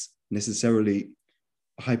that it's necessarily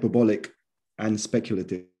hyperbolic and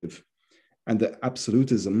speculative. And the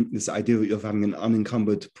absolutism, this idea of having an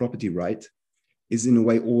unencumbered property right, is in a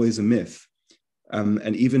way always a myth.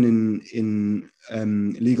 And even in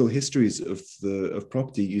legal histories of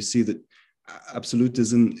property, you see that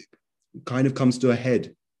absolutism kind of comes to a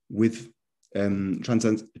head with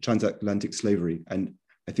transatlantic slavery. And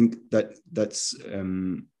I think that's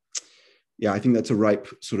I think that's a ripe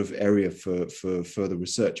sort of area for further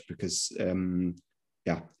research, because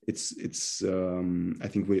it's I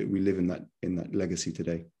think we live in that legacy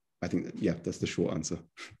today. I think that's the short answer.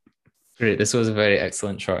 Great. This was a very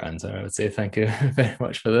excellent short answer. I would say thank you very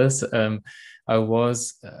much for this. I was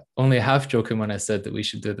only half joking when I said that we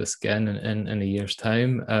should do this again in a year's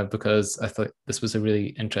time, because I thought this was a really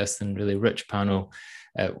interesting, really rich panel,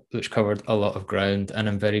 which covered a lot of ground. And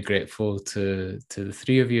I'm very grateful to the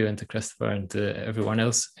three of you and to Christopher and to everyone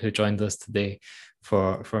else who joined us today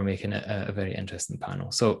for making it a very interesting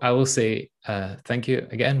panel. So I will say thank you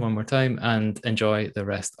again one more time and enjoy the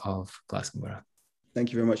rest of Glasginburgh.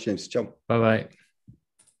 Thank you very much, James. Ciao. Bye-bye.